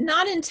know,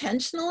 not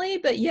intentionally,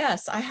 but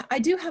yes, I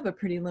do have a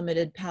pretty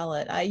limited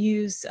palette. I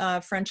use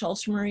French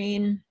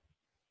ultramarine.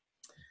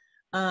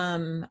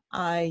 My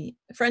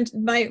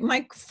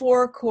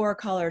 4 core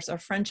colors are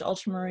French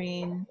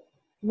ultramarine,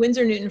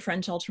 Winsor Newton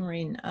French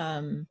ultramarine,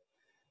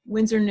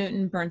 Winsor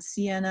Newton burnt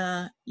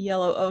sienna,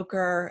 yellow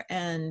ochre,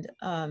 and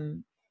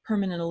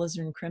permanent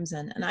alizarin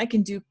crimson. And I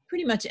can do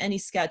pretty much any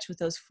sketch with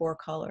those 4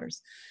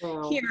 colors.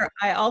 Wow. Here,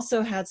 I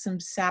also had some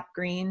sap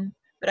green,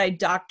 but I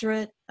doctor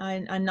it.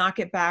 I knock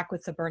it back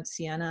with the burnt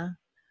sienna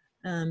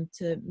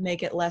to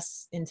make it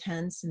less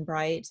intense and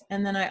bright.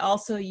 And then I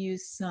also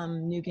use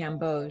some new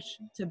gamboge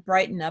to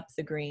brighten up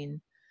the green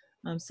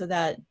so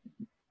that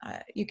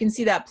you can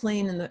see that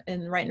plane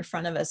right in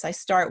front of us. I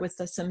start with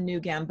some new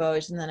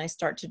gamboge, and then I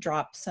start to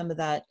drop some of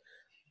that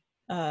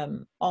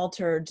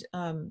altered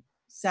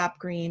sap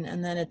green,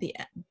 and then at the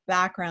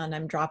background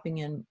I'm dropping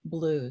in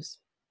blues.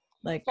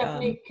 Like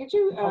Stephanie, could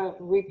you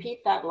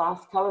repeat that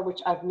last color, which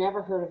I've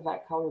never heard of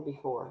that color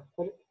before?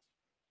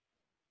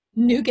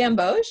 New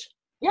gamboge?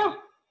 Yeah.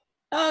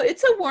 Oh,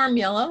 it's a warm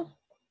yellow.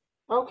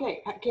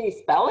 Okay. Can you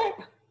spell it?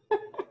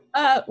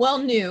 Well,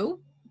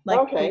 new. Like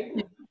okay.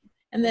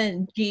 And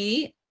then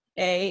G-A-M-B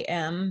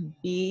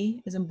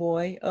as in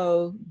boy,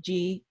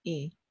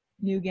 O-G-E.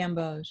 New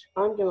gamboge.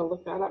 I'm going to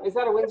look that up. Is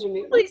that a Winsor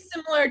Newton? Really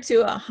similar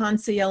to a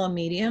Hansa yellow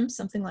medium,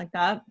 something like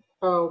that.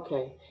 Oh,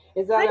 okay.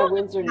 Is that a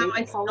Winsor Newton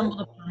color? I stumbled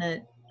upon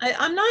it.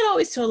 I'm not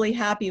always totally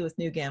happy with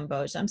new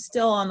gamboge. I'm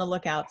still on the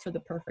lookout for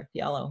the perfect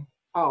yellow.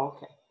 Oh,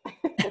 okay.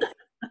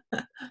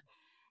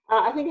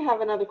 I think I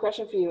have another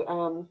question for you.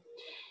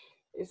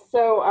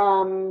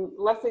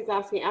 Leslie's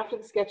asking, after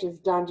the sketch is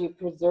done, do you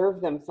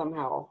preserve them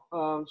somehow?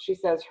 She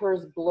says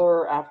hers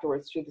blur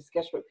afterwards through the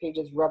sketchbook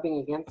pages rubbing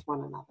against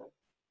one another.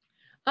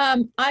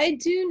 I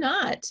do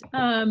not.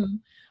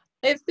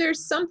 If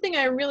there's something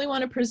I really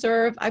want to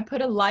preserve, I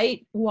put a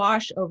light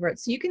wash over it.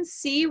 So you can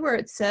see where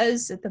it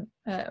says at the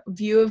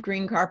view of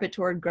green carpet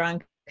toward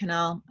Grand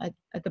Canal at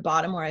the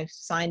bottom where I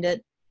signed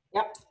it.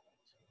 Yep.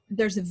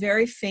 There's a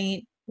very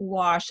faint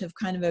wash of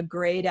kind of a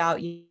grayed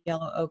out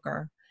yellow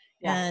ochre.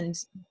 Yeah. And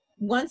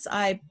once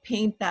I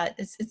paint that,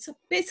 it's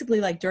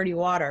basically like dirty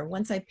water.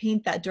 Once I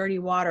paint that dirty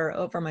water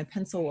over my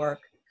pencil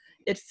work,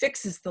 it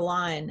fixes the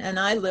line, and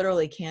I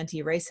literally can't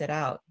erase it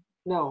out.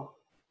 No,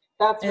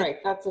 that's right.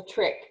 That's a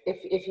trick.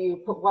 If you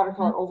put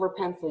watercolor over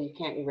pencil, you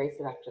can't erase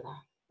it after that.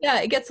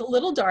 Yeah, it gets a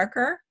little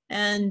darker,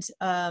 and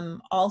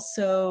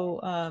also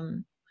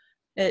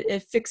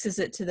it fixes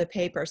it to the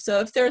paper. So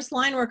if there's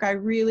line work I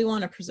really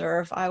want to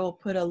preserve, I will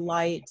put a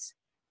light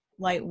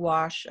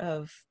wash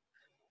of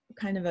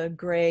kind of a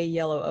gray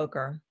yellow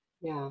ochre.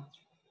 Yeah.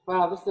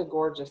 Wow, this is a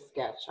gorgeous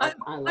sketch. I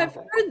love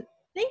it.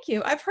 Thank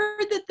you. I've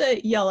heard that the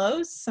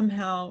yellows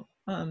somehow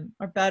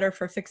are better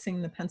for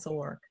fixing the pencil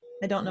work.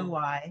 I don't know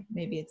why.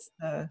 Maybe it's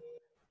the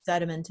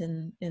sediment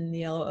in the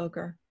yellow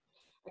ochre.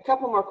 A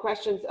couple more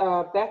questions.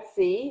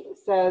 Betsy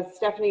says,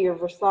 Stephanie, your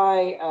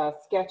Versailles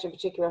sketch in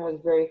particular has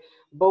very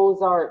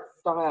Beaux-Arts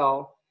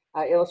style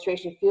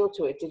illustration feel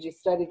to it. Did you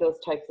study those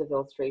types of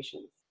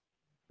illustrations?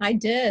 I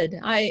did.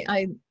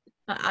 I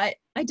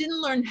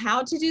didn't learn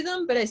how to do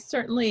them, but I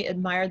certainly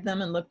admired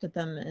them and looked at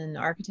them in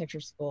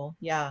architecture school.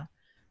 Yeah,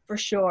 for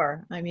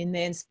sure. I mean,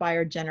 they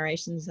inspired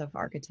generations of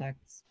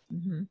architects.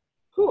 Mm-hmm.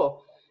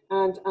 Cool.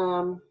 And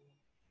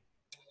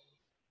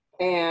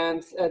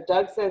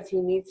Doug says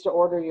he needs to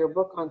order your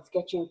book on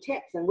sketching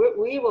tips, and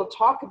we will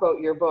talk about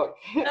your book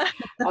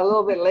a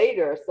little bit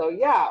later. So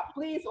yeah,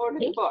 please order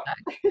the book.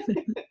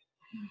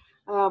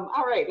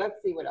 All right,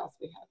 let's see what else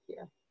we have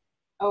here.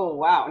 Oh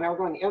wow, now we're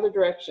going the other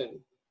direction.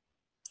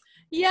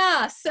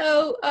 Yeah,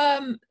 so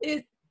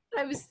this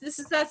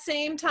is that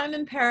same time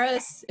in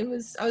Paris. I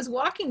was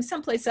walking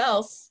someplace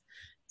else.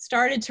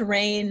 Started to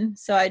rain,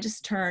 so I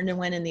just turned and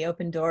went in the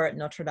open door at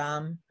Notre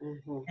Dame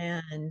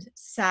and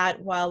sat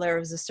while there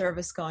was a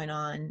service going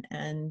on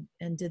and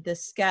did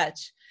this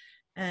sketch.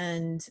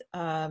 And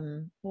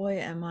boy,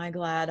 am I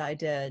glad I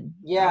did.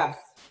 Yes.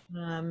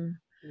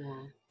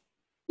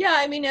 Yeah,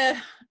 I mean,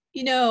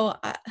 you know,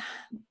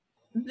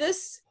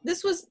 this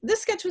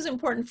sketch was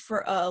important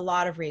for a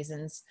lot of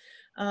reasons.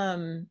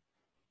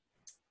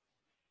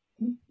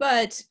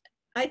 But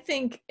I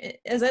think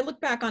as I look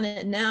back on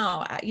it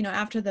now, you know,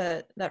 after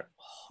that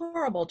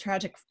horrible,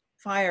 tragic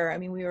fire, I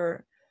mean,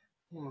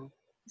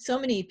 so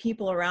many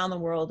people around the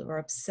world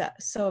were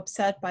so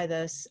upset by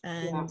this.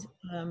 And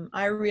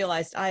I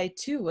realized I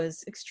too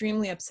was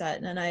extremely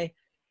upset. And I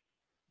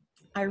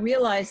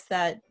realized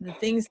that the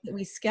things that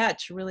we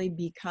sketch really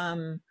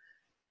become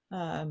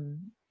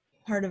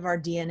part of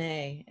our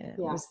DNA. It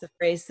was the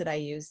phrase that I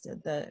used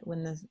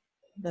when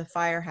the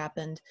fire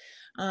happened.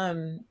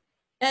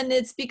 And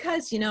it's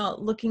because, you know,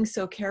 looking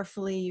so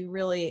carefully, you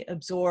really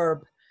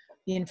absorb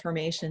the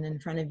information in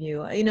front of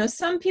you. You know,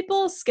 some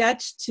people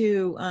sketch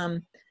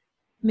to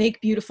make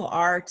beautiful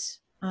art,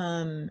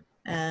 and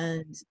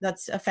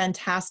that's a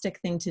fantastic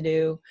thing to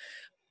do.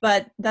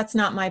 But that's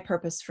not my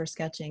purpose for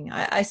sketching.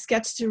 I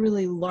sketch to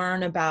really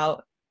learn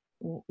about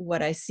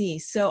what I see.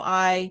 So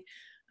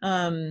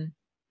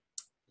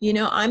you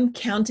know, I'm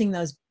counting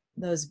those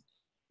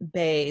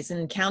bays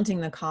and counting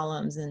the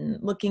columns and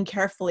looking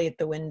carefully at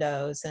the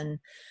windows, and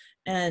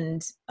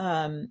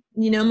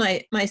you know,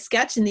 my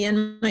sketch in the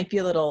end might be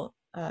a little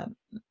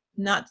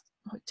not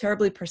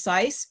terribly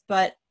precise,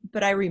 but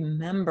I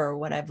remember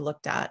what I've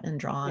looked at and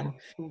drawn.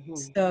 Yeah. Mm-hmm.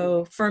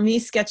 So for me,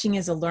 sketching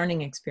is a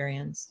learning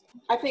experience.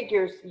 I think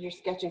your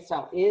sketching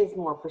style is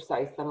more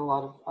precise than a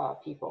lot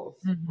of people's.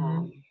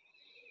 Mm-hmm.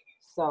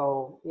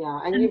 So yeah,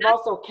 and And you've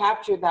also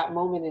captured that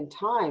moment in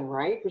time,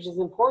 right? Which is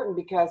important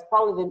because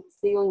probably the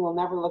ceiling will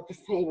never look the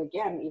same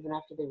again, even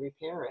after they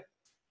repair it.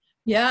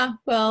 yeah,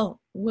 well,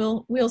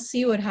 we'll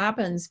see what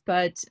happens,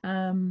 but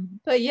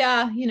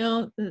yeah, you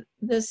know,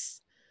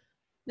 this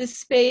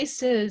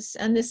space is,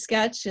 and this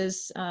sketch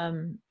is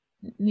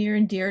near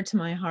and dear to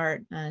my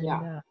heart,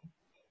 Yeah,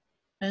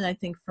 and I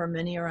think for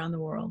many around the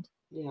world.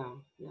 yeah,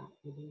 yeah,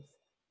 it is.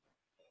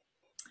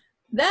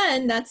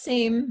 Then that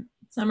same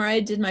summer, I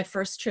did my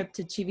first trip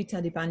to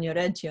Civita di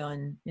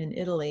Bagnoregio in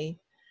Italy,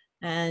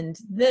 and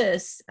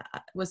this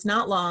was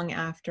not long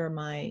after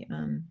my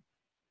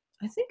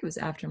I think it was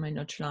after my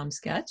Notre Dame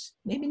sketch,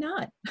 maybe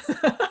not.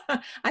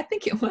 I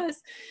think it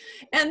was.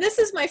 And this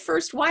is my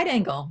first wide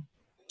angle.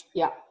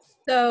 Yeah.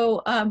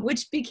 So,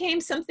 which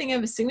became something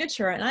of a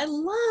signature. And I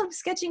love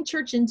sketching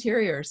church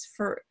interiors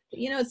for,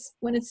 you know, it's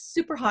when it's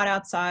super hot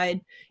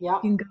outside, Yeah.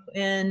 you can go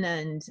in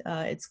and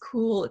it's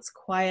cool, it's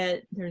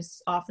quiet.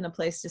 There's often a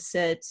place to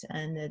sit,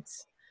 and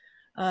it's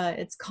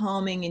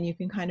calming, and you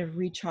can kind of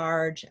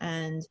recharge.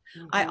 And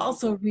I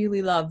also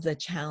really love the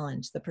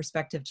challenge, the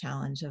perspective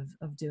challenge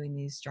of doing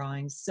these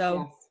drawings.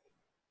 So Yes.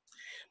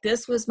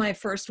 this was my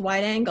first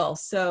wide angle.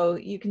 So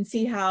you can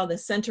see how the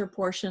center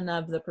portion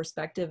of the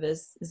perspective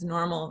is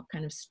normal,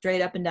 kind of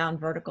straight up and down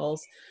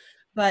verticals.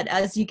 But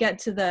as you get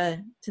to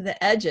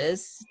the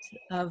edges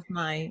of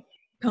my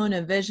cone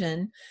of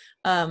vision,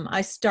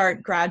 I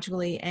start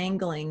gradually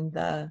angling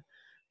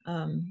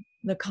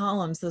the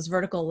columns, those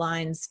vertical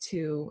lines,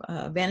 to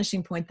a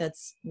vanishing point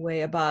that's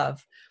way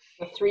above.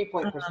 The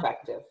 3-point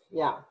perspective.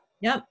 Yeah.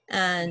 Yep.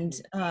 And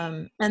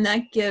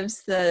that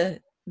gives the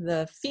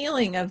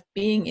feeling of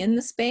being in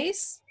the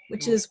space,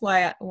 which is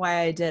why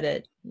I did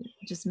it.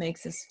 It just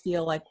makes us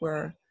feel like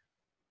we're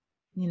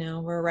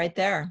right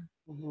there.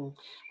 Mm-hmm.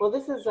 Well,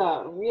 this is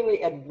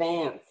really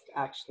advanced,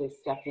 actually,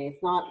 Stephanie.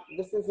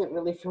 This isn't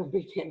really for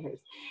beginners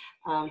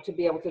to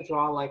be able to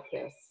draw like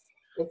this.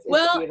 It's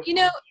Well, beautiful. you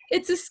know,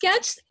 it's a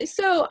sketch.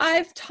 So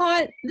I've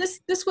taught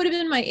this would have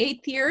been my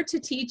 8th year to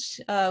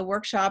teach a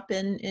workshop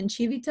in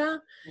Civita.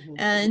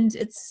 And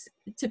it's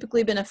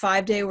typically been a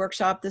 5-day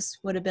workshop. This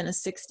would have been a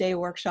 6-day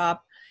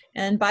workshop.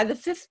 And by the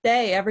 5th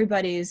day,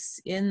 everybody's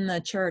in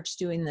the church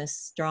doing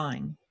this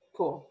drawing.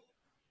 Cool.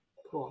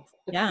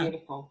 It's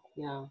beautiful.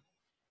 Yeah.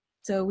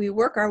 So we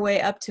work our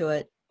way up to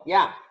it.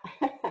 Yeah.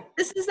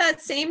 This is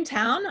that same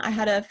town. I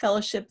had a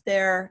fellowship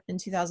there in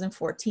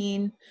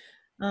 2014.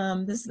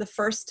 This is the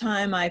first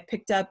time I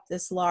picked up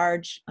this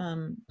large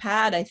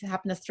pad. I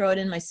happened to throw it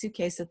in my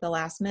suitcase at the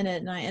last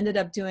minute, and I ended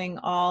up doing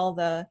all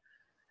the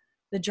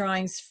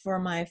drawings for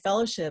my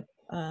fellowship,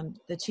 the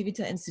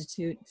Civita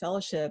Institute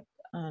fellowship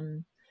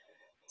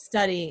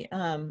study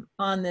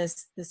on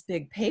this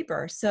big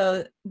paper.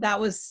 So that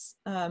was,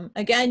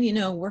 again, you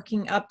know,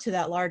 working up to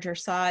that larger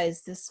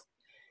size, this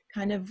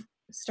kind of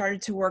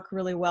started to work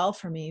really well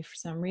for me for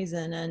some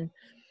reason.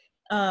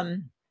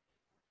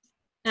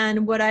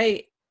 And what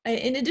I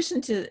in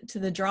addition to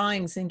the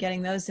drawings and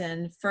getting those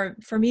in,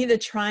 for me, the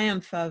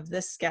triumph of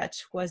this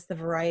sketch was the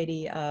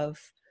variety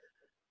of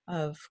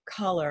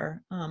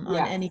color on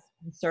any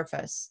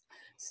surface.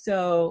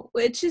 So,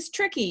 which is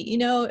tricky, you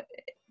know.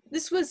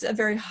 This was a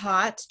very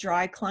hot,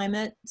 dry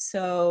climate,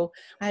 so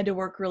I had to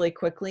work really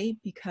quickly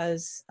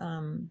because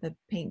the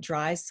paint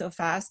dries so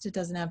fast. It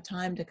doesn't have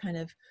time to kind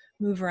of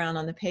move around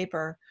on the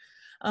paper.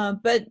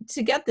 But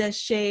to get the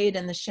shade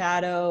and the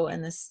shadow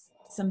and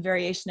some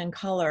variation in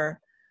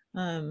color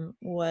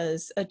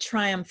was a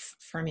triumph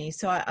for me.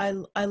 So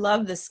I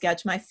love this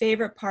sketch. My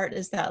favorite part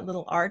is that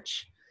little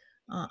arch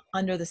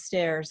under the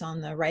stairs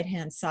on the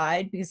right-hand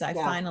side, because I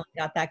finally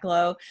got that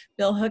glow.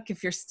 Bill Hook,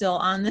 if you're still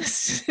on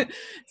this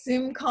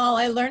Zoom call,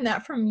 I learned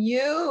that from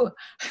you.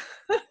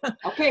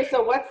 Okay,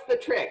 so what's the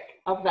trick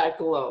of that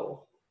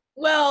glow?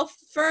 Well,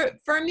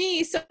 for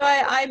me, so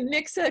I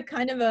mix a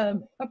kind of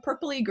a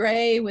purpley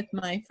gray with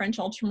my French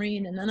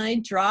ultramarine, and then I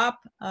drop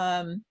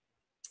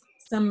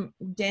some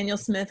Daniel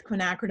Smith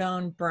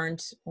quinacridone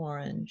burnt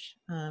orange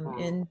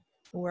in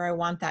where I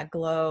want that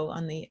glow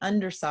on the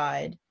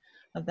underside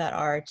of that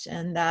arch,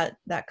 and that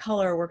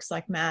color works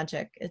like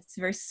magic. It's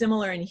very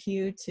similar in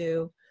hue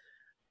to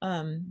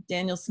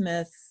Daniel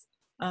Smith,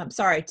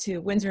 to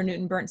Winsor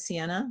Newton burnt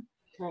sienna,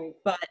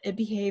 but it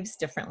behaves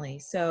differently.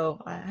 So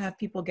I have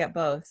people get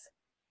both.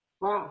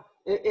 Wow.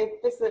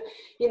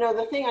 You know,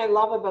 the thing I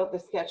love about the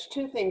sketch,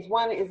 2 things.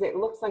 One is it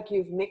looks like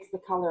you've mixed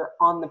the color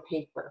on the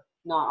paper,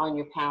 not on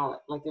your palette.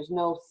 Like there's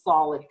no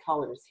solid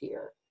colors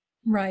here.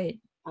 Right.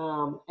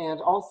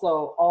 And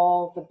also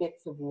all the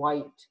bits of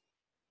white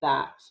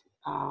that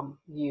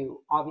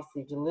you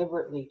obviously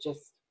deliberately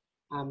just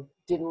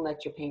didn't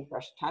let your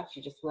paintbrush touch.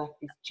 You just left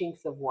these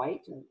chinks of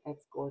white, and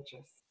it's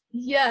gorgeous.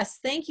 Yes,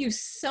 thank you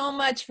so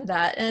much for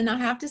that. And I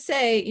have to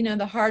say, you know,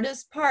 the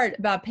hardest part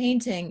about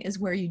painting is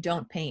where you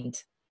don't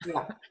paint.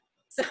 Yeah.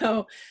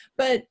 So,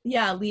 but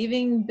yeah,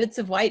 leaving bits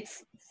of white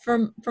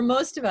for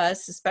most of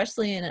us,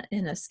 especially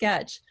in a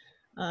sketch,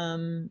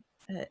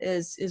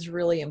 is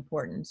really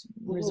important.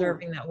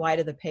 Reserving that white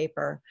of the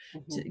paper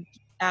to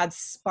add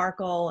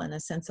sparkle and a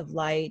sense of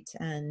light,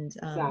 and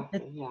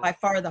it's by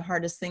far the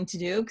hardest thing to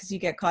do, because you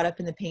get caught up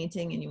in the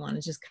painting and you want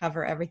to just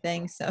cover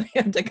everything. So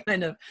you have to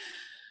kind of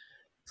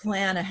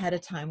plan ahead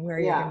of time where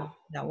you're going to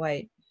put that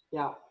white.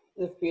 Yeah,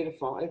 it's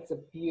beautiful. It's a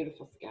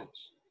beautiful sketch.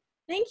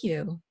 Thank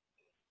you.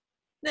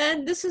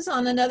 Then this is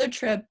on another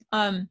trip.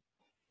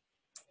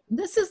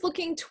 This is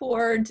looking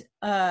toward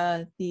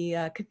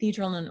the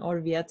cathedral in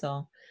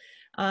Orvieto.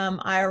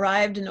 I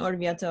arrived in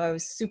Orvieto. I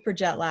was super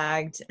jet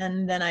lagged,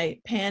 and then I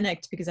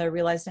panicked because I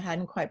realized I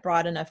hadn't quite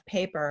brought enough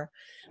paper.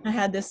 I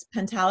had this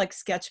Pentalic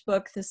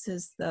sketchbook. This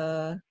is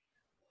the,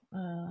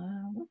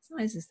 what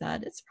size is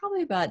that? It's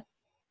probably about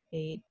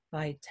 8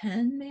 by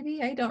 10,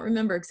 maybe. I don't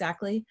remember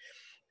exactly.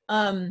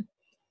 And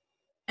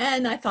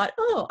I thought,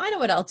 oh, I know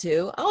what I'll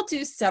do. I'll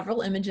do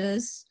several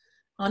images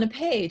on a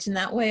page, and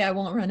that way I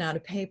won't run out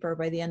of paper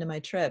by the end of my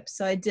trip.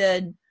 So I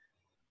did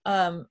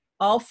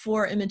all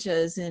 4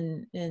 images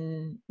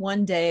in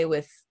one day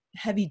with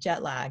heavy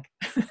jet lag.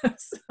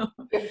 So,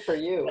 good for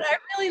you. But I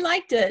really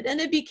liked it,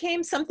 and it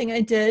became something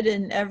I did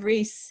in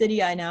every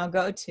city I now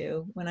go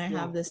to. When I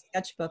have this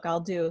sketchbook, I'll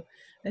do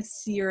a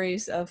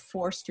series of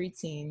 4 street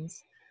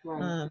scenes.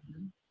 Right.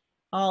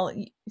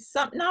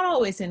 Not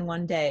always in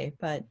one day,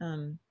 but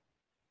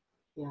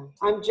yeah,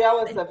 I'm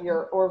jealous of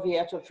your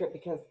Orvieto trip,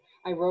 because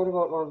I wrote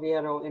about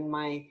Orvieto in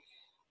my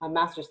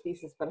master's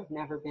thesis, but I've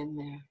never been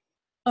there.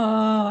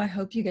 Oh, I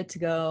hope you get to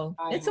go.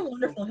 It's a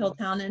wonderful hill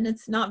town, and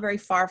it's not very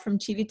far from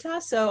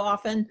Civita. So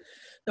often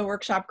the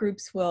workshop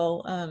groups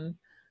will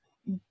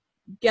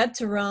get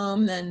to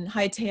Rome, then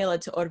hightail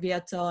it to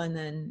Orvieto, and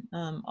then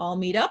all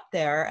meet up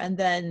there, and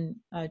then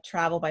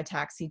travel by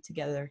taxi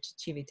together to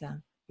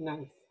Civita.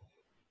 Nice.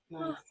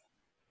 Nice.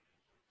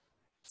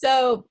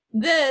 So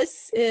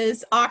this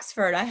is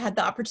Oxford. I had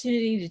the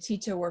opportunity to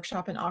teach a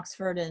workshop in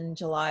Oxford in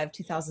July of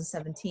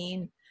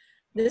 2017.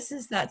 This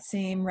is that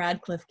same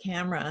Radcliffe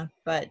camera,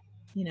 but,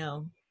 you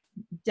know,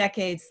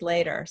 decades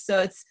later.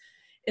 So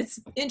it's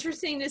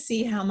interesting to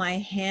see how my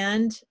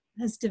hand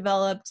has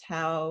developed,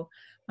 how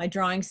my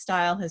drawing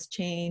style has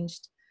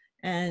changed,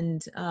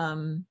 and,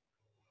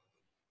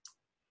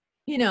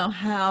 you know,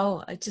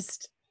 how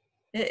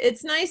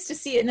it's nice to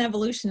see an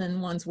evolution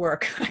in one's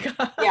work.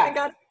 I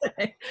got to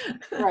say.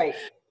 Right.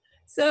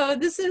 So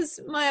this is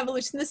my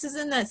evolution. This is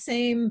in that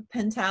same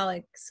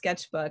Pentalic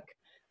sketchbook.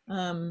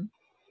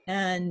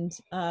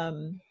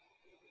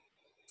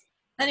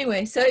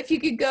 Anyway, so if you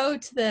could go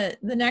to the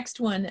next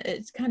one,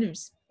 it kind of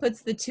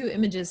puts the 2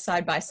 images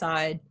side by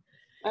side.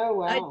 Oh,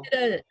 wow. I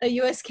did a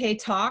USK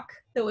talk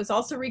that was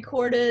also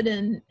recorded,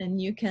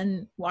 and you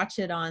can watch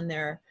it on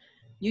their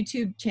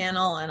YouTube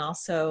channel and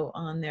also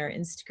on their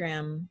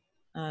Instagram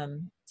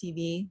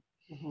TV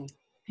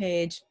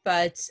page.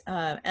 But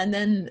and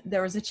then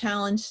there was a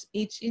challenge.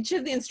 Each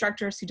of the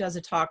instructors who does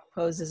a talk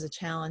poses a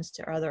challenge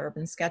to other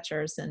urban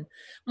sketchers, and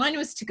mine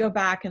was to go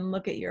back and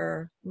look at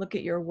your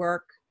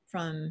work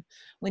from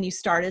when you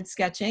started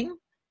sketching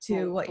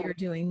to what you're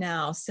doing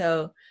now.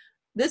 So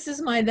this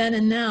is my then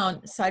and now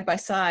side by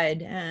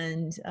side,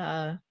 and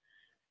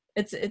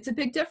it's a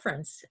big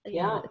difference.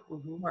 Yeah. It's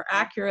more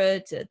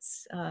accurate.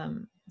 It's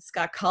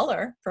got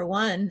color for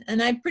one,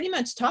 and I pretty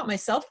much taught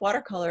myself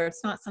watercolor.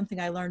 It's not something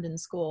I learned in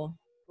school.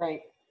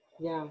 Right.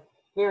 Yeah.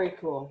 Very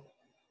cool.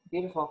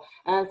 Beautiful.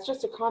 It's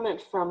just a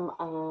comment from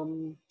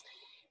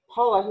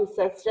Paula, who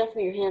says,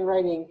 Stephanie, your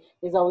handwriting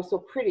is always so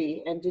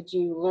pretty, and did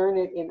you learn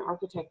it in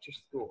architecture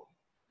school?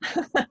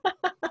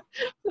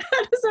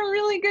 That is a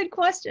really good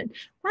question.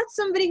 That's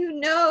somebody who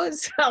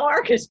knows how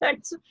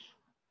architects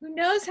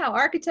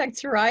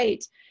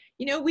write.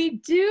 You know, we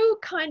do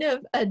kind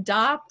of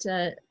adopt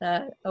a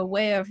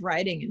way of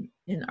writing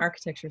in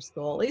architecture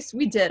school. At least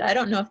we did. I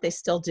don't know if they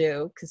still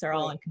do, because they're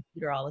all on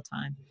computer all the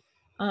time.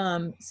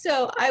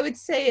 So I would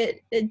say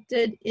it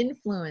did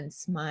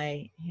influence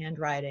my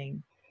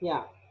handwriting.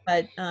 Yeah.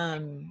 But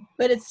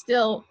it's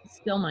still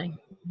my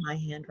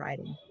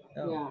handwriting.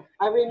 So, yeah.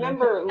 I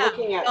remember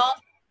looking at.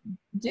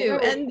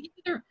 And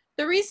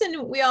the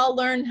reason we all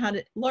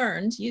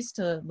used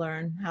to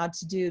learn how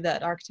to do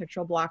that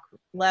architectural block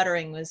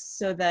lettering was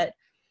so that,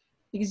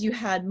 because you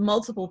had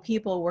multiple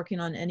people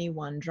working on any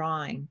one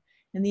drawing,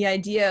 and the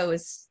idea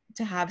was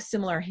to have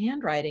similar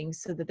handwriting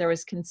so that there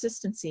was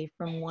consistency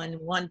from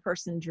one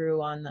person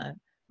drew on the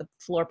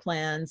floor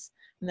plans,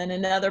 and then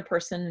another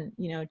person,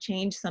 you know,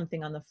 changed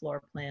something on the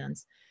floor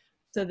plans,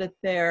 so that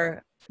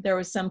there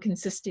was some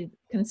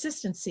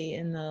consistency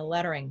in the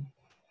lettering.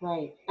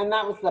 Right, and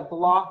that was the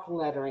block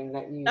lettering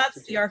that you.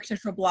 That's the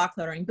architectural block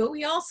lettering, but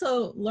we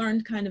also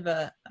learned kind of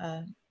a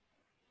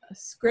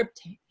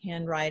script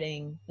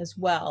handwriting as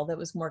well that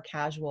was more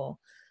casual.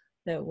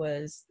 that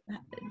was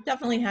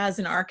definitely has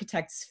an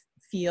architect's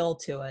feel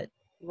to it.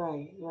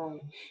 Right,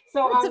 right.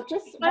 So That's a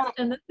just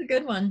question. That's a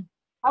good one.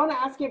 I want to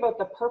ask you about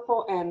the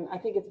purple, and I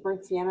think it's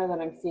burnt sienna that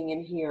I'm seeing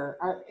in here.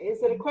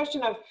 Is it a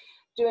question of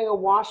doing a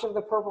wash of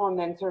the purple and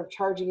then sort of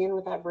charging in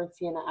with that burnt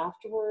sienna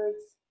afterwards?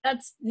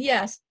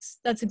 Yes,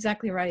 that's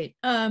exactly right.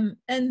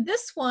 And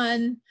this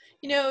one,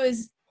 you know,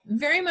 is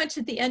very much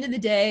at the end of the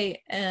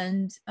day,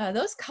 and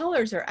those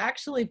colors are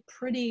actually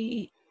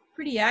pretty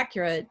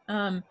accurate.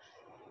 There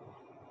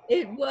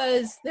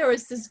was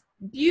this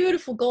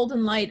beautiful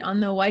golden light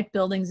on the white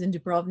buildings in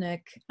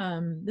Dubrovnik.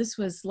 This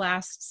was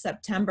last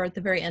September, at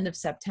the very end of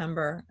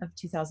September of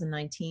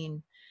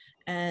 2019.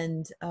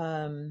 And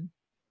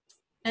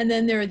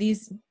then there are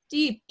these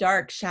deep,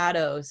 dark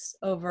shadows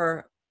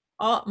over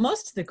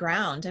most of the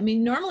ground. I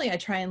mean, normally I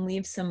try and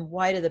leave some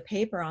white of the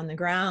paper on the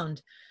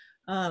ground.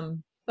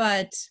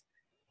 But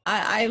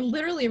I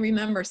literally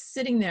remember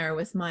sitting there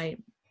with my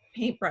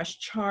paintbrush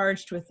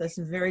charged with this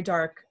very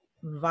dark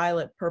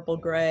violet purple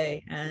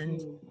gray and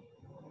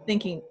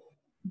thinking,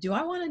 do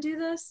I want to do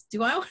this?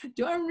 Do I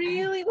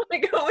really want to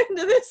go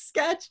into this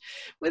sketch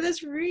with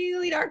this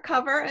really dark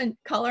cover and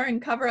color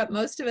and cover up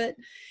most of it?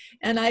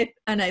 And I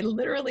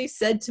literally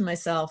said to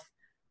myself,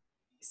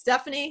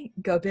 Stephanie,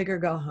 go big or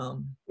go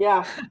home.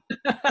 Yeah.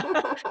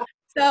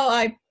 So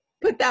I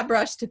put that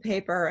brush to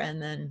paper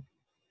and then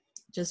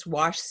just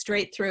washed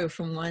straight through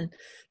from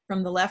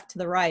the left to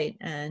the right.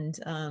 And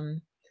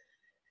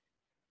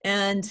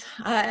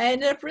I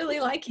ended up really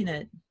liking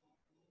it.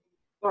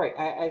 Sorry,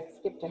 I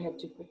skipped ahead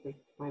too quickly.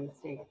 My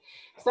mistake.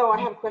 So I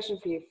have a question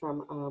for you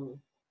from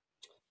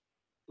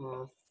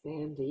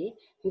Sandy,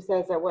 who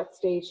says, at what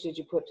stage did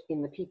you put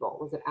in the people?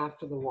 Was it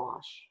after the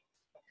wash?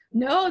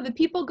 No, the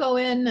people go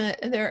in,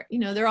 they're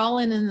all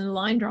in the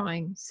line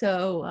drawing.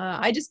 So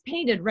I just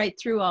painted right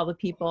through all the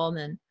people and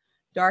then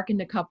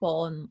darkened a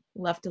couple and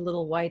left a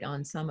little white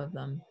on some of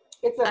them.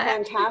 It's a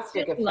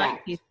fantastic effect.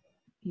 Like these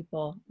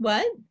people.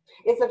 What?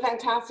 It's a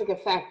fantastic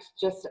effect,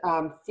 just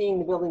seeing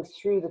the buildings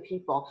through the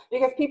people,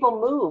 because people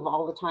move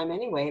all the time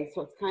anyway, and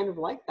so it's kind of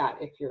like that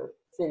if you're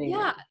sitting Yeah,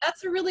 there.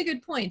 that's a really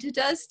good point. It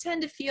does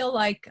tend to feel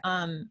like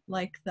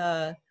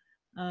the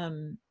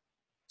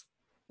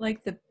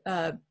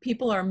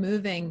people are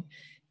moving.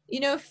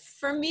 You know,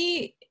 for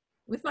me,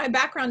 with my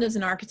background as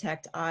an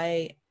architect,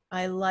 I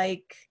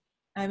really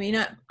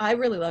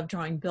love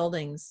drawing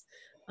buildings.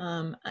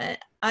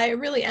 I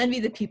really envy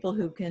the people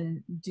who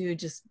can do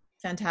just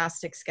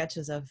fantastic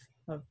sketches of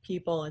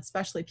people,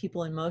 especially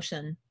people in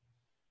motion.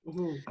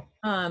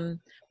 Mm-hmm.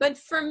 But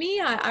for me,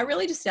 I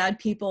really just add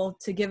people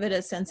to give it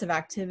a sense of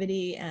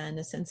activity and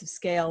a sense of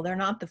scale. They're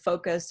not the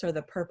focus or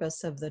the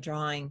purpose of the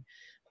drawing.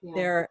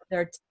 Yeah.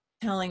 They're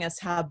telling us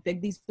how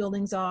big these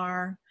buildings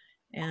are,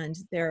 and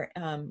they're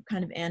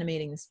kind of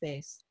animating the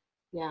space.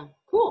 Yeah,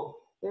 cool.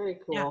 Very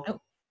cool. Yeah. Oh,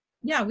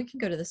 yeah, we can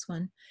go to this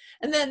one.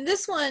 And then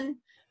this one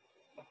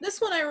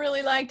I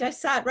really liked. I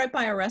sat right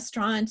by a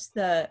restaurant.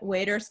 The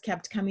waiters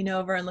kept coming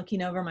over and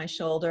looking over my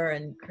shoulder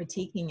and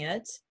critiquing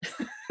it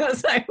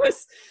as I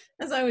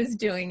was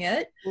doing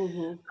it.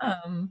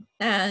 Mm-hmm.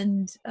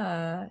 And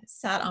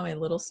sat on my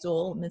little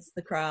stool amidst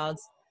the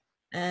crowds.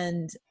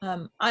 And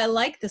I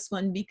like this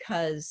one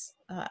because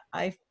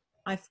I've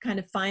kind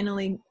of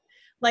finally,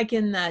 like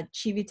in that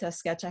Civita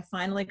sketch, I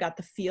finally got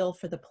the feel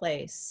for the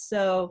place.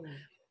 So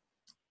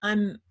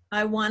I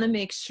want to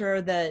make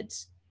sure that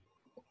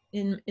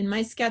in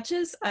my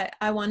sketches,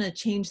 I want to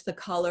change the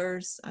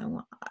colors. I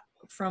want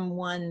from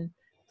one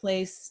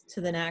place to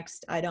the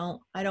next. I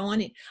don't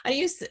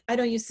use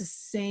the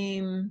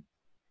same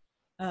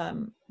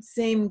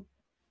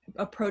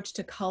approach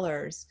to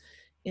colors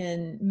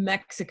in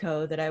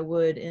Mexico that I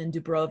would in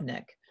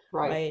Dubrovnik.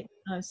 Right.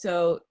 You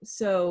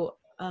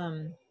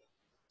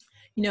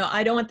know,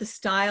 I don't want the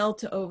style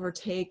to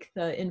overtake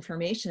the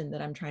information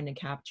that I'm trying to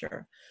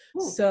capture.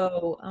 Ooh.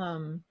 So,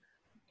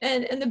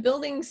 and the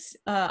buildings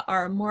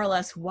are more or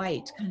less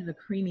white, kind of a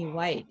creamy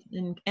white,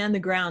 and the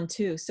ground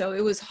too. So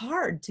it was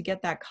hard to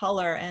get that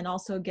color and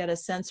also get a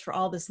sense for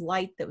all this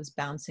light that was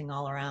bouncing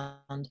all around,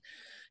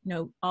 you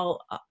know, all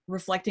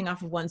reflecting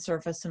off of one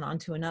surface and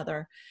onto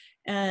another.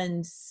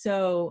 And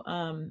so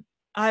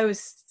I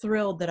was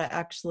thrilled that I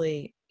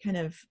actually kind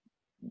of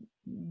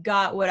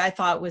got what I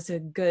thought was a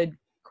good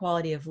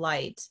quality of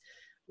light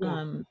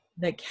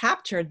that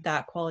captured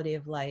that quality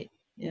of light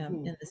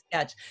in the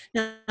sketch.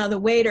 Now the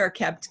waiter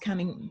kept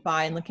coming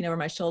by and looking over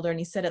my shoulder, and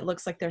he said it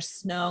looks like there's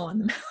snow on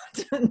the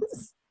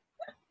mountains.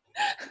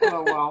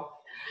 Oh wow!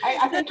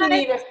 I think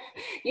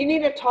you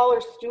need a taller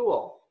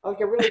stool,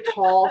 like a really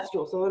tall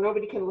stool, so that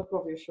nobody can look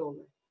over your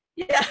shoulder.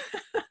 Yeah,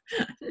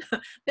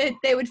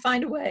 they would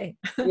find a way.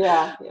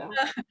 Yeah.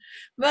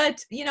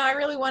 But you know, I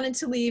really wanted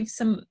to leave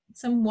some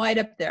white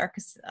up there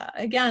because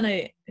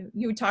again,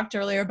 you talked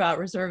earlier about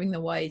reserving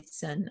the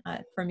whites, and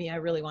for me, I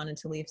really wanted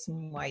to leave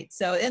some white.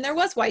 So, and there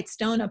was white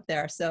stone up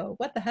there. So,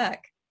 what the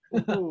heck?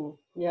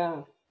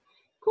 Yeah,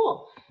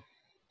 cool.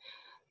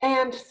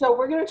 And so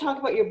we're going to talk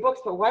about your books,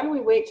 but why don't we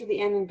wait to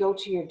the end and go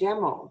to your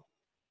demo?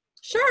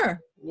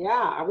 Sure.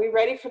 Yeah, are we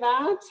ready for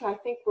that? I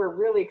think we're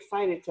really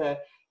excited to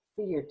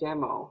see your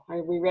demo.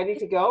 Are we ready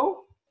to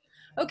go?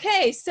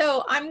 Okay,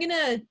 so I'm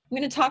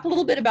gonna talk a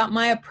little bit about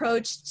my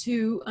approach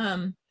to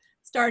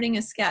starting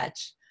a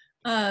sketch.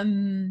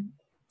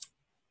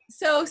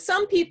 So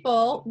some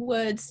people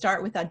would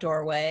start with that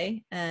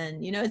doorway,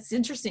 and you know, it's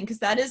interesting because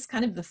that is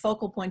kind of the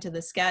focal point of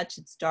the sketch.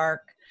 It's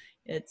dark.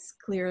 It's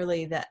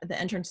clearly the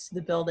entrance to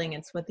the building.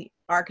 It's what the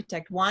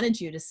architect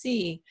wanted you to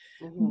see,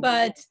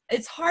 but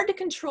it's hard to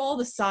control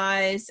the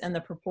size and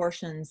the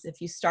proportions if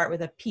you start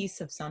with a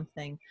piece of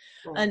something.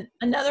 And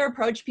another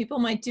approach people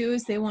might do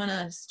is they want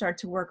to start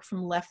to work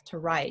from left to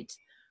right.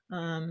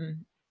 For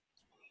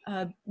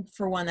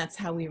one, that's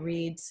how we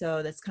read,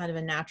 so that's kind of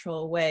a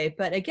natural way.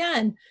 But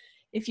again,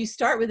 if you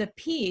start with a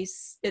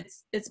piece,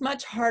 it's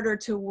much harder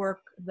to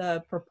work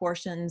the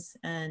proportions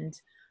and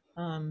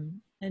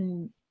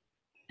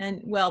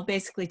well,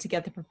 basically to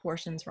get the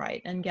proportions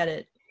right and get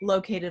it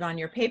located on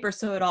your paper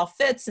so it all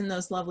fits and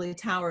those lovely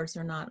towers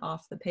are not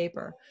off the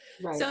paper.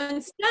 Right. So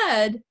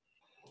instead,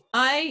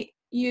 I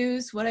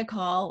use what I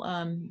call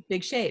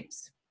big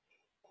shapes.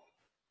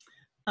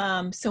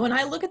 So when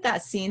I look at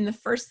that scene, the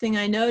first thing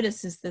I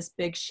notice is this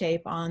big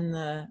shape on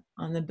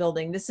the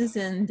building. This is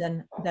in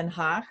Den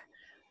Haag.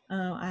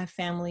 I have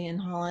family in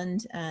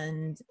Holland,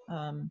 and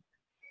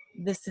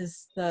this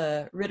is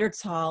the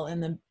Ridderzaal in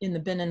the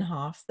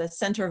Binnenhof, the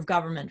center of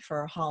government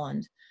for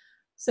Holland.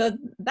 So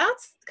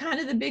that's kind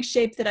of the big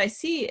shape that I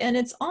see, and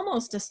it's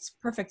almost a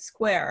perfect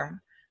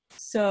square.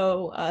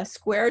 So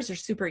squares are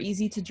super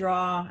easy to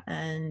draw,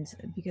 and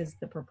because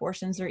the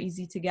proportions are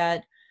easy to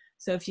get.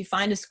 So if you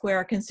find a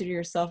square, consider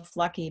yourself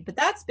lucky. But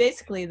that's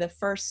basically the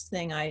first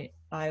thing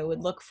I would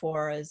look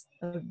for, is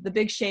the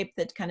big shape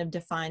that kind of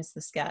defines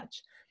the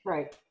sketch.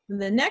 Right.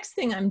 The next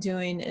thing I'm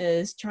doing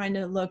is trying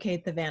to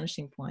locate the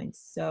vanishing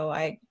points. So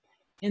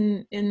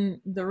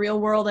in the real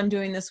world, I'm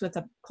doing this with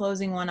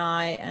closing one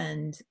eye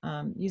and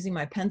using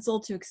my pencil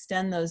to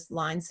extend those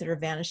lines that are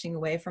vanishing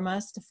away from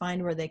us to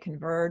find where they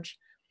converge.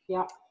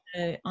 Yeah.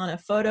 On a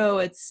photo,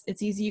 it's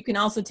easy. You can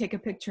also take a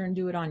picture and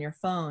do it on your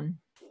phone,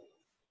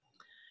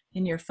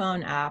 in your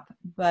phone app,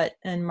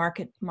 and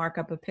mark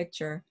up a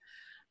picture.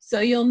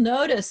 So you'll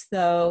notice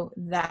though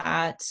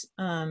that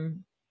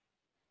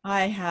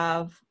I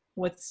have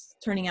what's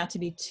turning out to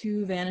be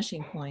 2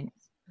 vanishing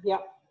points.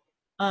 Yep.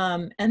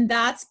 And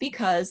that's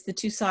because the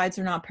 2 sides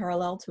are not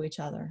parallel to each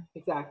other.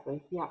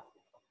 Exactly. Yeah.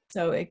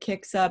 So it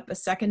kicks up a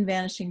second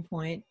vanishing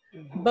point.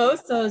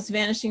 Both those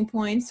vanishing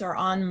points are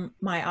on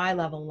my eye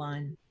level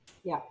line.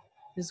 Yeah.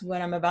 Is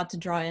what I'm about to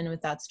draw in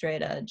with that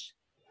straight edge.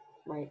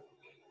 Right.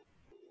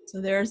 So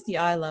there's the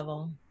eye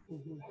level.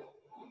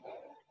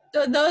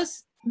 So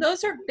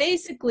those are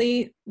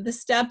basically the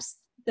steps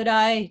that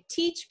I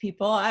teach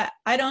people. I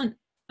don't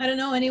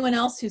know anyone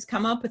else who's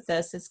come up with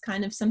this. It's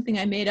kind of something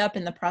I made up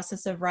in the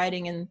process of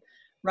writing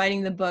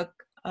the book.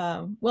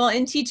 Well,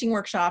 in teaching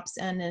workshops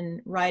and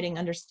in writing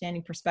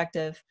Understanding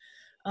Perspective.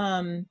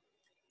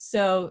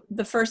 So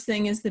the first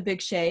thing is the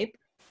big shape.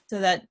 So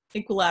that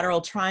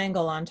equilateral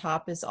triangle on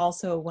top is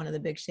also one of the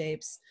big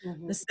shapes.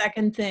 The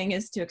second thing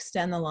is to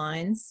extend the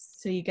lines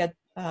so you get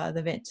to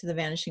the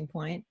vanishing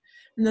point.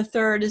 And the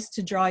third is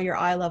to draw your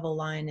eye level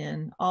line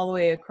in all the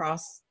way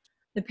across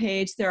the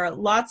page. There are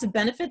lots of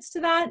benefits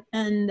to that,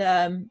 and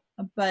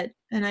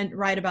I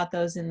write about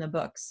those in the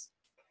books.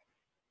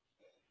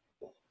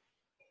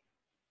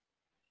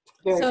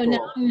 Very cool.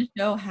 Now I'm going to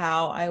show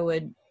how I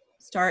would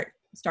start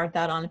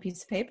that on a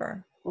piece of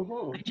paper.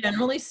 I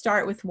generally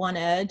start with one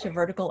edge, a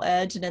vertical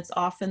edge, and it's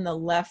often the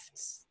left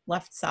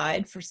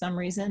side for some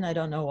reason. I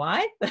don't know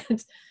why, but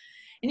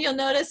and you'll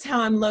notice how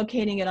I'm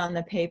locating it on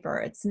the paper.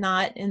 It's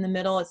not in the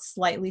middle, it's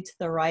slightly to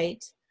the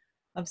right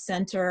of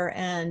center,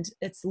 and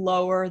it's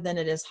lower than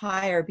it is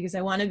higher because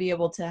I want to be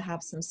able to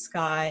have some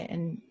sky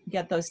and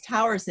get those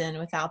towers in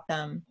without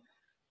them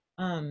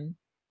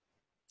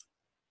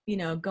you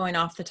know, going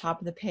off the top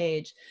of the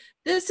page.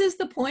 This is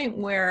the point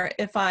where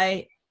if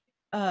I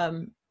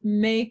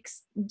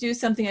do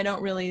something I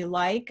don't really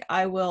like,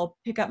 I will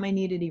pick up my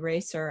kneaded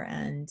eraser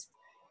and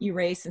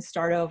erase and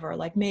start over.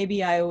 Like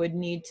maybe I would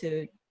need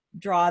to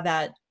draw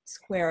that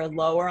square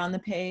lower on the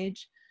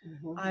page.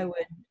 I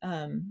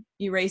would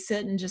erase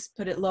it and just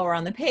put it lower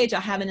on the page. I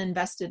haven't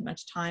invested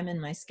much time in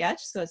my sketch,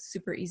 so it's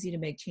super easy to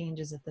make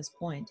changes at this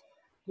point.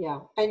 Yeah,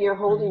 and you're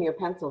holding your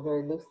pencil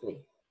very loosely.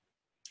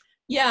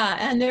 Yeah,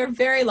 and they're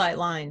very light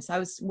lines. I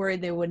was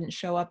worried they wouldn't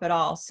show up at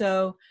all.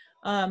 So,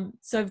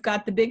 so I've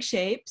got the big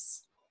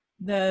shapes,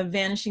 the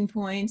vanishing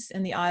points,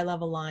 and the eye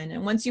level line.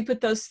 And once you put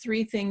those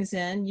 3 things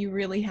in, you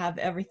really have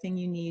everything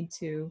you need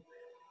to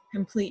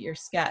complete your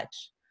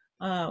sketch.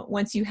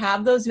 Once you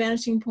have those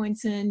vanishing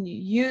points in, you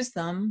use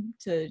them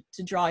to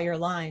draw your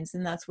lines,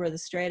 and that's where the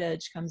straight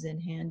edge comes in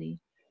handy.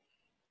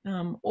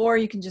 Or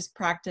you can just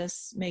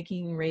practice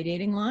making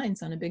radiating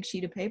lines on a big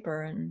sheet of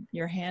paper, and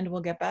your hand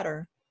will get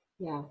better.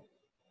 Yeah.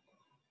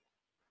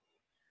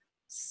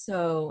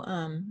 So,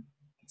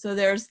 so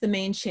there's the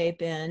main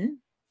shape in.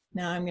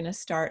 Now I'm going to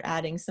start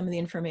adding some of the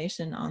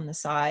information on the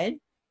side.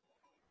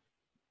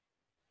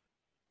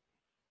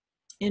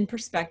 In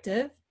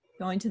perspective,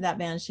 going to that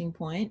vanishing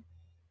point.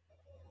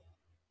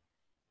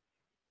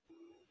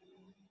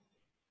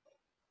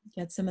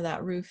 get some of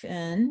that roof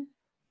in.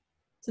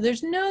 So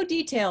there's no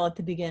detail at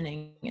the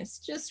beginning. It's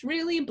just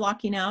really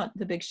blocking out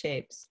the big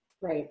shapes.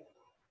 Right.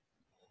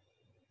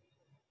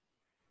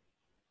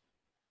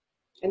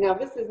 And now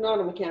this is not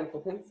a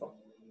mechanical pencil.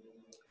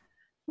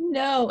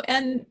 No,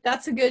 and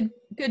that's a good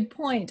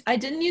point. I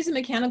didn't use a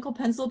mechanical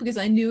pencil because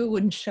I knew it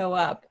wouldn't show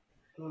up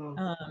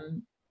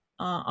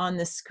on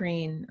the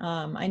screen.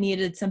 I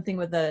needed something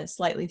with a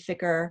slightly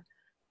thicker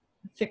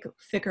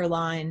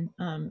line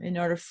in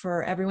order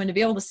for everyone to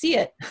be able to see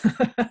it.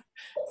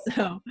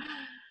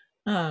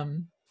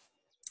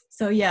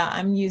 So yeah,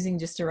 I'm using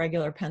just a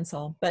regular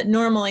pencil. But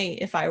normally,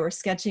 if I were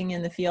sketching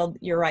in the field,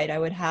 you're right, I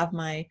would have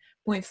my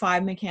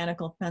 0.5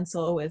 mechanical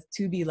pencil with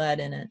 2B lead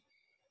in it.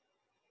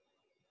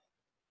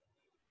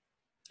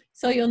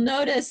 So you'll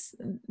notice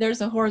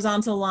there's a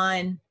horizontal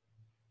line.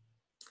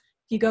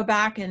 If you go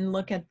back and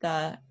look at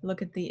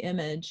the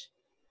image,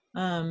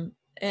 and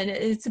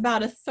it's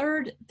about a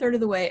third of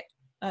the way,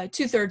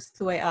 2/3 of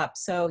the way up.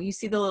 So you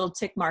see the little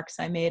tick marks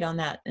I made on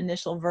that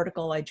initial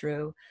vertical I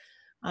drew.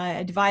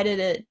 I divided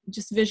it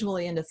just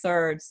visually into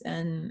thirds,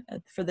 and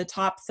for the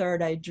top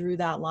third, I drew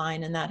that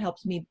line, and that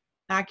helped me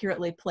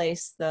accurately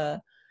place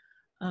the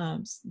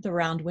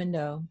round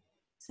window.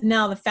 So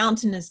now the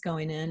fountain is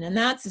going in, and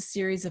that's a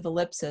series of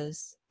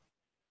ellipses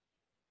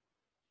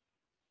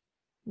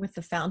with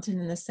the fountain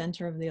in the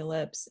center of the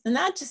ellipse. And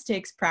that just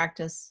takes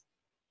practice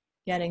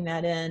getting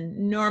that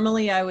in.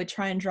 Normally, I would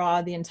try and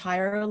draw the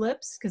entire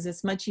ellipse because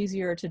it's much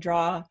easier to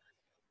draw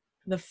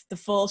the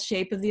full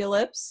shape of the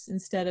ellipse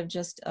instead of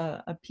just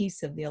a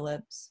piece of the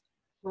ellipse.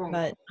 Right.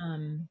 But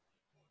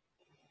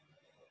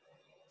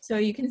so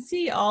you can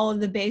see all of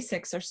the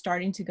basics are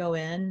starting to go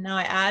in. Now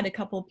I add a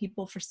couple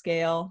people for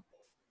scale.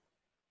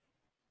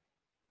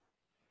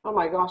 Oh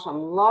my gosh,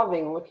 I'm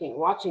loving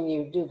watching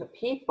you do the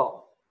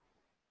people.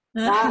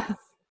 That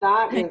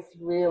is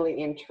really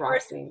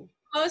interesting.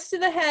 Most of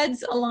the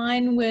heads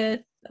align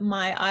with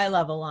my eye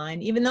level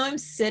line. Even though I'm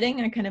sitting,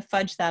 I kind of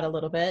fudge that a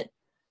little bit.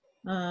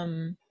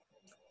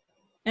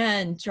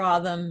 And draw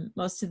them,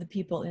 most of the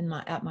people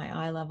at my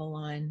eye level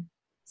line.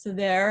 So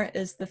there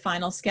is the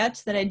final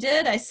sketch that I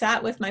did. I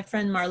sat with my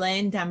friend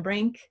Marlene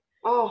Dambrink.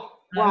 Oh,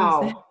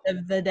 wow. Who's the head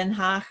of the Den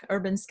Haag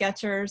Urban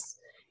Sketchers.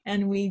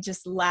 And we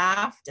just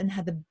laughed and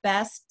had the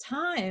best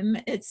time.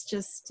 It's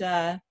just,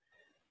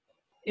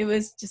 it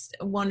was just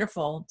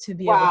wonderful to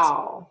be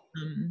able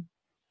to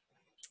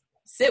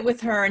sit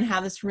with her and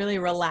have this really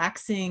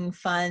relaxing,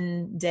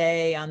 fun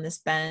day on this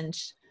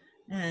bench.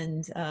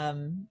 And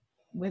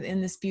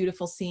within this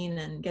beautiful scene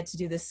and get to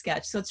do this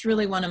sketch. So it's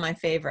really one of my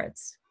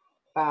favorites.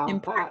 Wow. In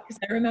part because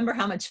I remember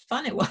how much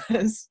fun it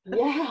was.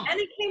 Yeah. And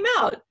it came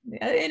out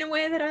in a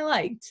way that I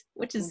liked,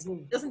 which is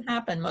doesn't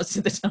happen most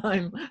of the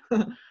time.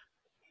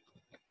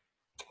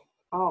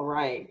 All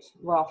right.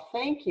 Well,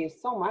 thank you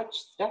so much,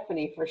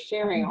 Stephanie, for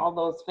sharing all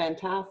those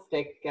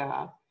fantastic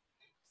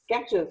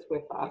sketches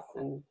with us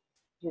and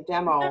your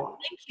demo.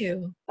 Thank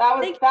you. That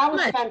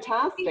was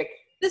fantastic.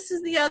 This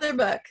is the other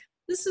book.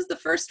 This is the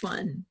first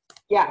one.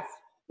 Yes.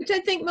 Which I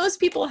think most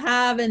people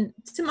have, and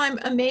to my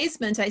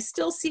amazement, I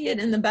still see it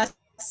in the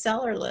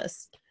bestseller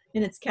list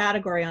in its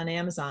category on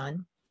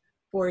Amazon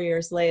 4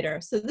 years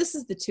later. So this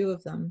is the two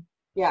of them.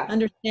 Yeah.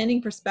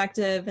 Understanding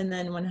Perspective and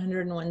then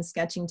 101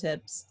 Sketching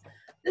Tips.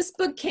 This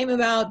book came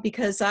about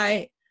because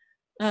I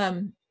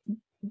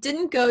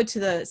didn't go to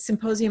the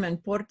symposium in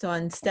Porto.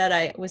 Instead,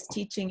 I was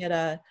teaching at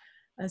a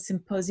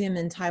symposium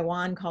in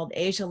Taiwan called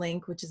Asia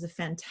Link, which is a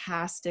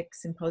fantastic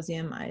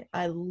symposium.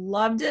 I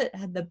loved it,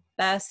 had the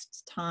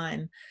best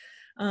time.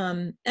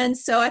 And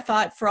so I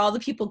thought for all the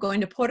people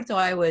going to Porto,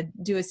 I would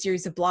do a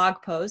series of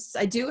blog posts.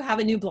 I do have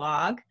a new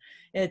blog.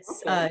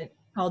 It's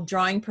called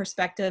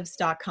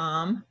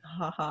drawingperspectives.com.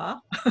 Haha.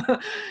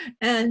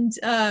 And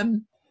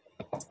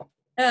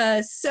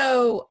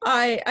so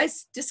I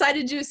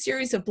decided to do a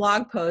series of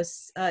blog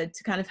posts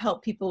to kind of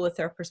help people with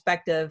their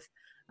perspective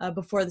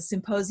before the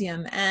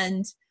symposium.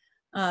 And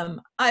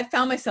I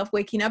found myself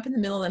waking up in the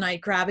middle of the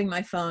night, grabbing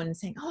my phone and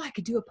saying, oh, I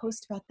could do a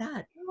post about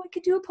that. Oh, I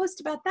could do a post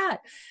about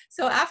that.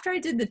 So after I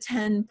did the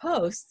 10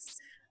 posts,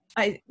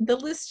 the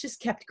list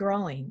just kept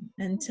growing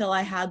until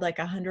I had like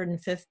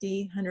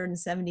 150,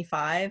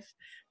 175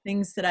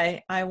 things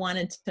that I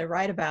wanted to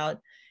write about.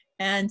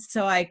 And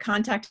so I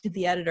contacted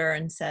the editor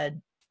and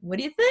said, what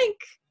do you think?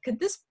 Could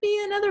this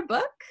be another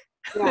book?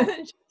 Yeah.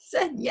 She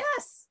said,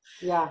 yes.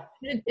 Yeah.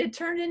 It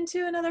turned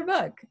into another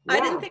book. Yeah. I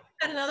didn't think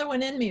I had another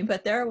one in me,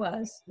 but there it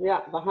was.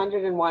 Yeah, the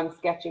 101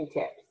 Sketching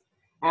Tips.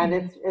 And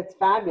it's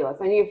fabulous.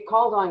 And you've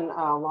called on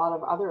a lot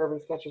of other urban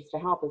sketchers to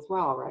help as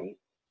well, right?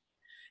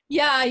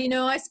 Yeah, you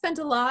know, I spent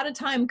a lot of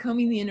time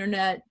combing the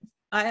internet.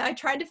 I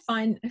tried to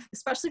find,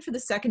 especially for the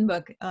second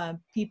book,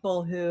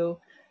 people who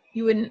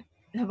you wouldn't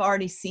have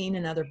already seen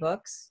in other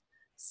books.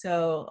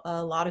 So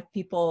a lot of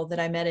people that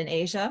I met in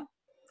Asia,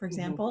 for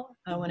example,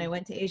 when I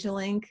went to Asia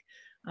Link.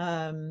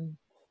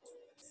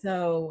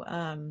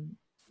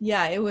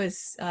 Yeah, it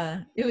was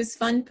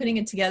fun putting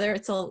it together.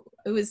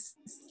 It was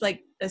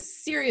like a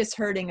serious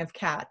herding of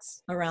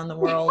cats around the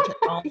world at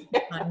all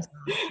times.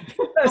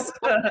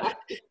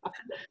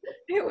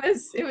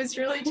 It was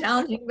really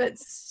challenging, but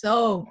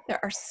there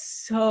are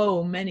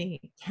so many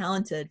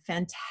talented,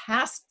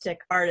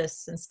 fantastic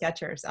artists and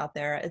sketchers out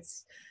there.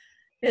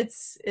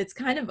 It's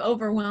kind of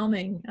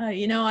overwhelming.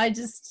 You know,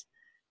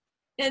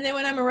 and then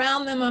when I'm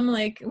around them, I'm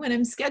like, when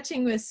I'm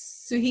sketching with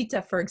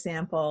Suhita, for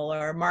example,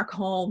 or Mark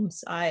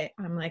Holmes,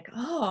 I'm like,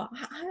 oh,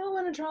 I don't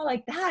want to draw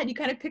like that. You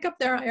kind of pick up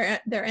their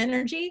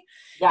energy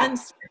and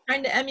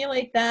trying to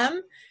emulate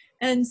them.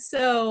 And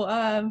so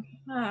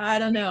I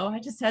don't know. I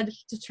just had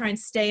to try and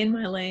stay in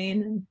my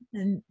lane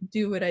and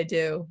do what I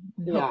do.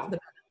 And hope for the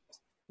best.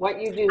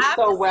 What you do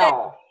so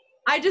well.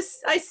 I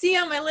see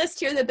on my list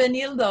here that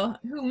Benildo,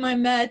 whom I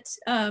met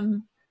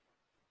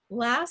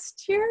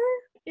last year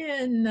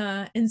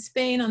in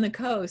Spain on the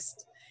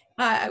coast.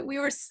 We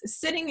were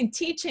sitting and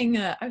teaching.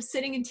 I was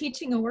sitting and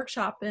teaching a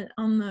workshop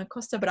on the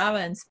Costa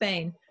Brava in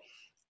Spain,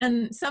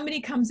 and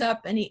somebody comes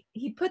up and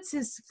he puts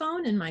his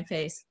phone in my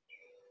face.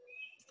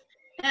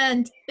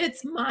 And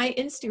it's my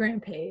Instagram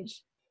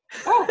page.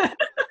 Oh.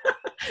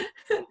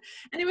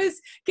 And it was,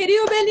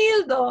 querido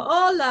Benildo,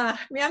 hola,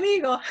 mi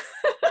amigo.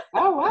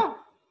 Oh, wow.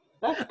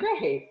 That's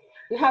great.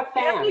 You have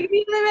fans.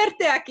 De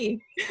verte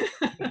aquí.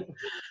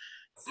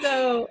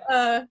 So,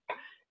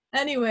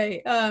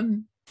 anyway. We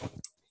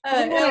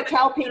want to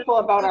tell people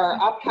about our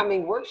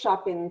upcoming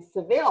workshop in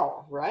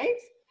Seville, right?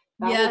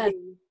 That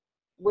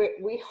will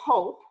be, we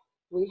hope,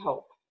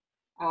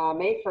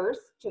 May 1st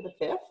to the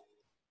 5th.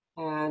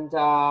 And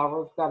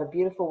we've got a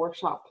beautiful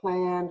workshop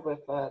planned with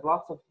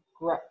lots of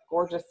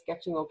gorgeous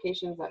sketching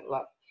locations. I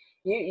love.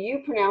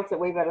 You pronounce it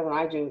way better than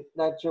I do.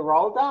 The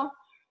Giralda.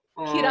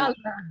 Giralda.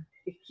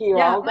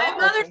 Yeah, my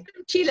mother's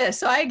from Chile,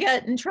 so I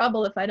get in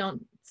trouble if I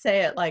don't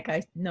say it like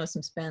I know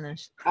some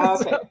Spanish.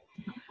 Okay.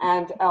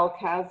 And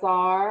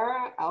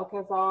Alcazar,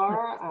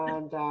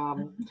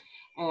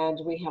 and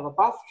we have a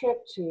bus trip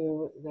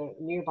to the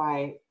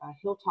nearby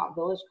hilltop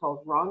village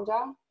called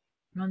Ronda.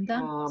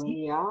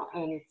 Yeah,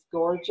 and it's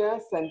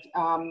gorgeous. And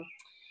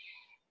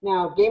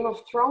now Game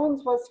of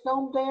Thrones was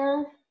filmed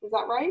there. Is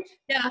that right?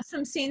 Yeah,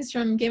 some scenes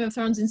from Game of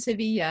Thrones in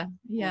Sevilla.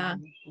 Yeah.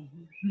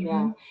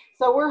 Yeah.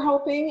 So we're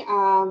hoping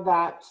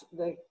that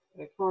the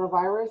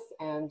coronavirus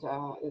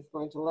is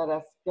going to let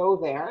us go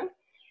there.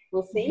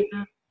 We'll see.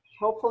 Yeah.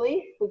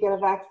 Hopefully, if we get a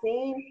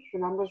vaccine, the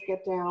numbers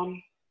get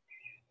down,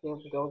 be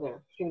able to go there.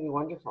 It's going to be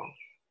wonderful.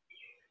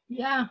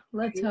 Yeah,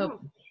 let's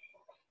hope.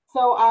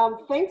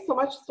 So thanks so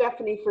much,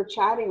 Stephanie, for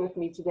chatting with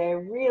me today. I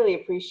really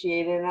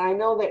appreciate it. And I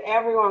know that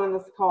everyone on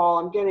this call,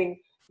 I'm getting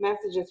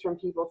messages from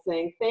people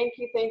saying, thank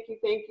you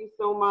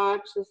so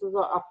much. This is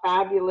a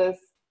fabulous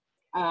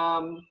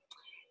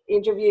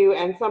interview.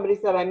 And somebody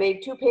said, I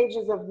made 2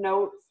 pages of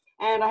notes.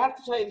 And I have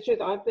to tell you the truth,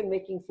 I've been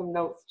making some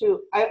notes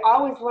too. I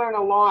always learn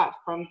a lot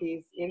from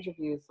these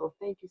interviews. So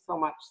thank you so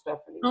much,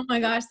 Stephanie. Oh my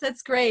gosh,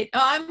 that's great.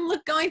 Oh, I'm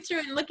going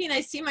through and looking.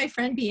 I see my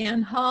friend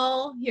Beanne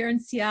Hull here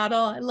in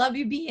Seattle. I love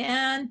you,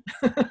 Beanne.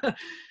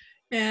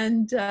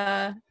 And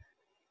a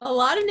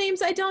lot of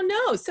names I don't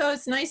know. So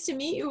it's nice to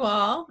meet you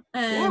all.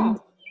 And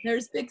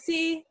there's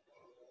Bixie.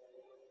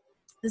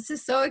 This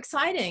is so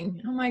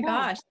exciting. Oh my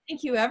gosh.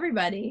 Thank you,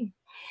 everybody.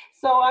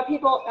 So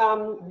people,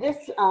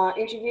 this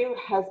interview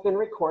has been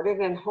recorded,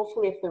 and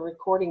hopefully if the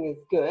recording is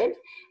good,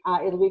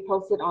 it'll be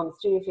posted on the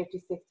Studio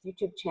 56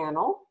 YouTube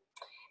channel.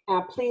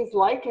 Please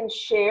like and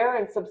share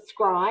and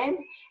subscribe.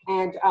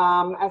 And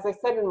as I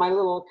said in my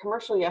little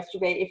commercial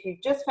yesterday, if you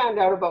just found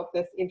out about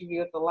this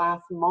interview at the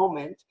last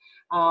moment,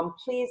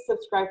 please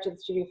subscribe to the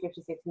Studio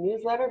 56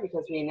 newsletter,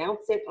 because we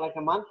announced it like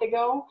a month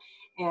ago.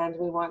 And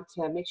we want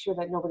to make sure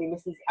that nobody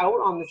misses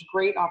out on this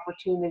great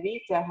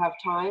opportunity to have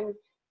time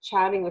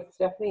chatting with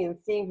Stephanie and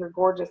seeing her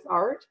gorgeous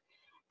art.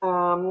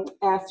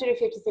 Studio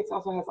 56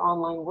 also has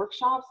online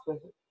workshops with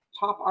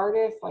top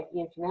artists like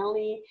Ian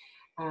Finelli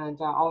and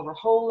Oliver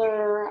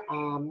Holler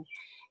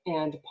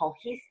and Paul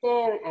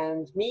Heaston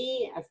and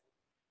me.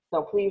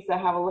 So please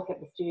have a look at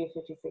the Studio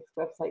 56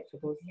 website for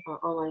those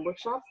online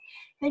workshops.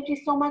 Thank you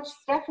so much,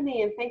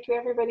 Stephanie, and thank you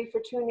everybody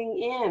for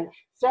tuning in.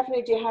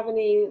 Stephanie, do you have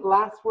any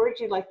last words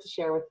you'd like to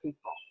share with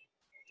people?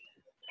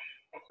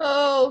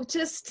 Oh,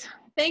 just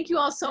thank you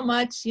all so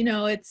much. You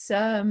know, I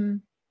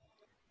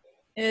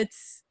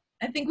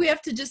think we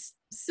have to just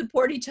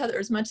support each other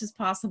as much as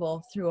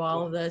possible through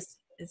all of this.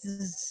 This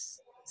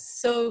is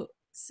so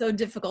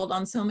difficult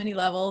on so many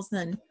levels.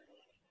 And,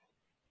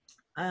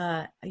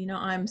 you know,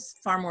 I'm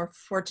far more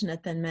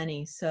fortunate than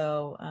many.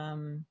 So,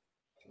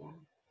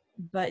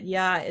 but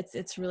yeah,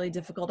 it's really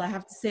difficult. I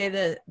have to say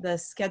that the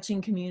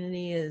sketching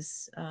community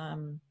has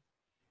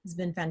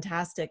been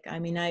fantastic. I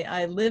mean,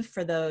 I live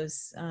for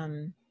those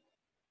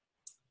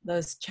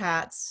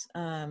chats,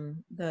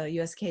 the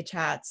USK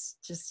chats,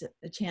 just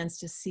a chance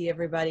to see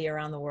everybody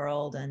around the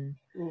world and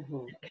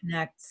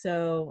connect.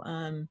 So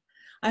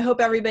I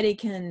hope everybody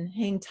can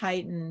hang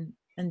tight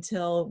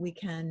until we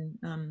can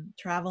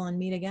travel and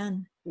meet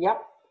again.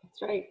 Yep,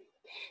 that's right.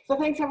 So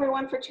thanks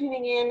everyone for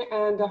tuning in,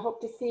 and I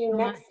hope to see you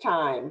next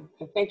time.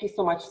 And thank you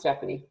so much,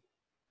 Stephanie.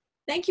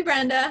 Thank you,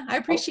 Brenda. I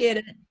appreciate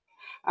it.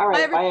 All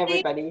right, bye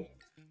everybody.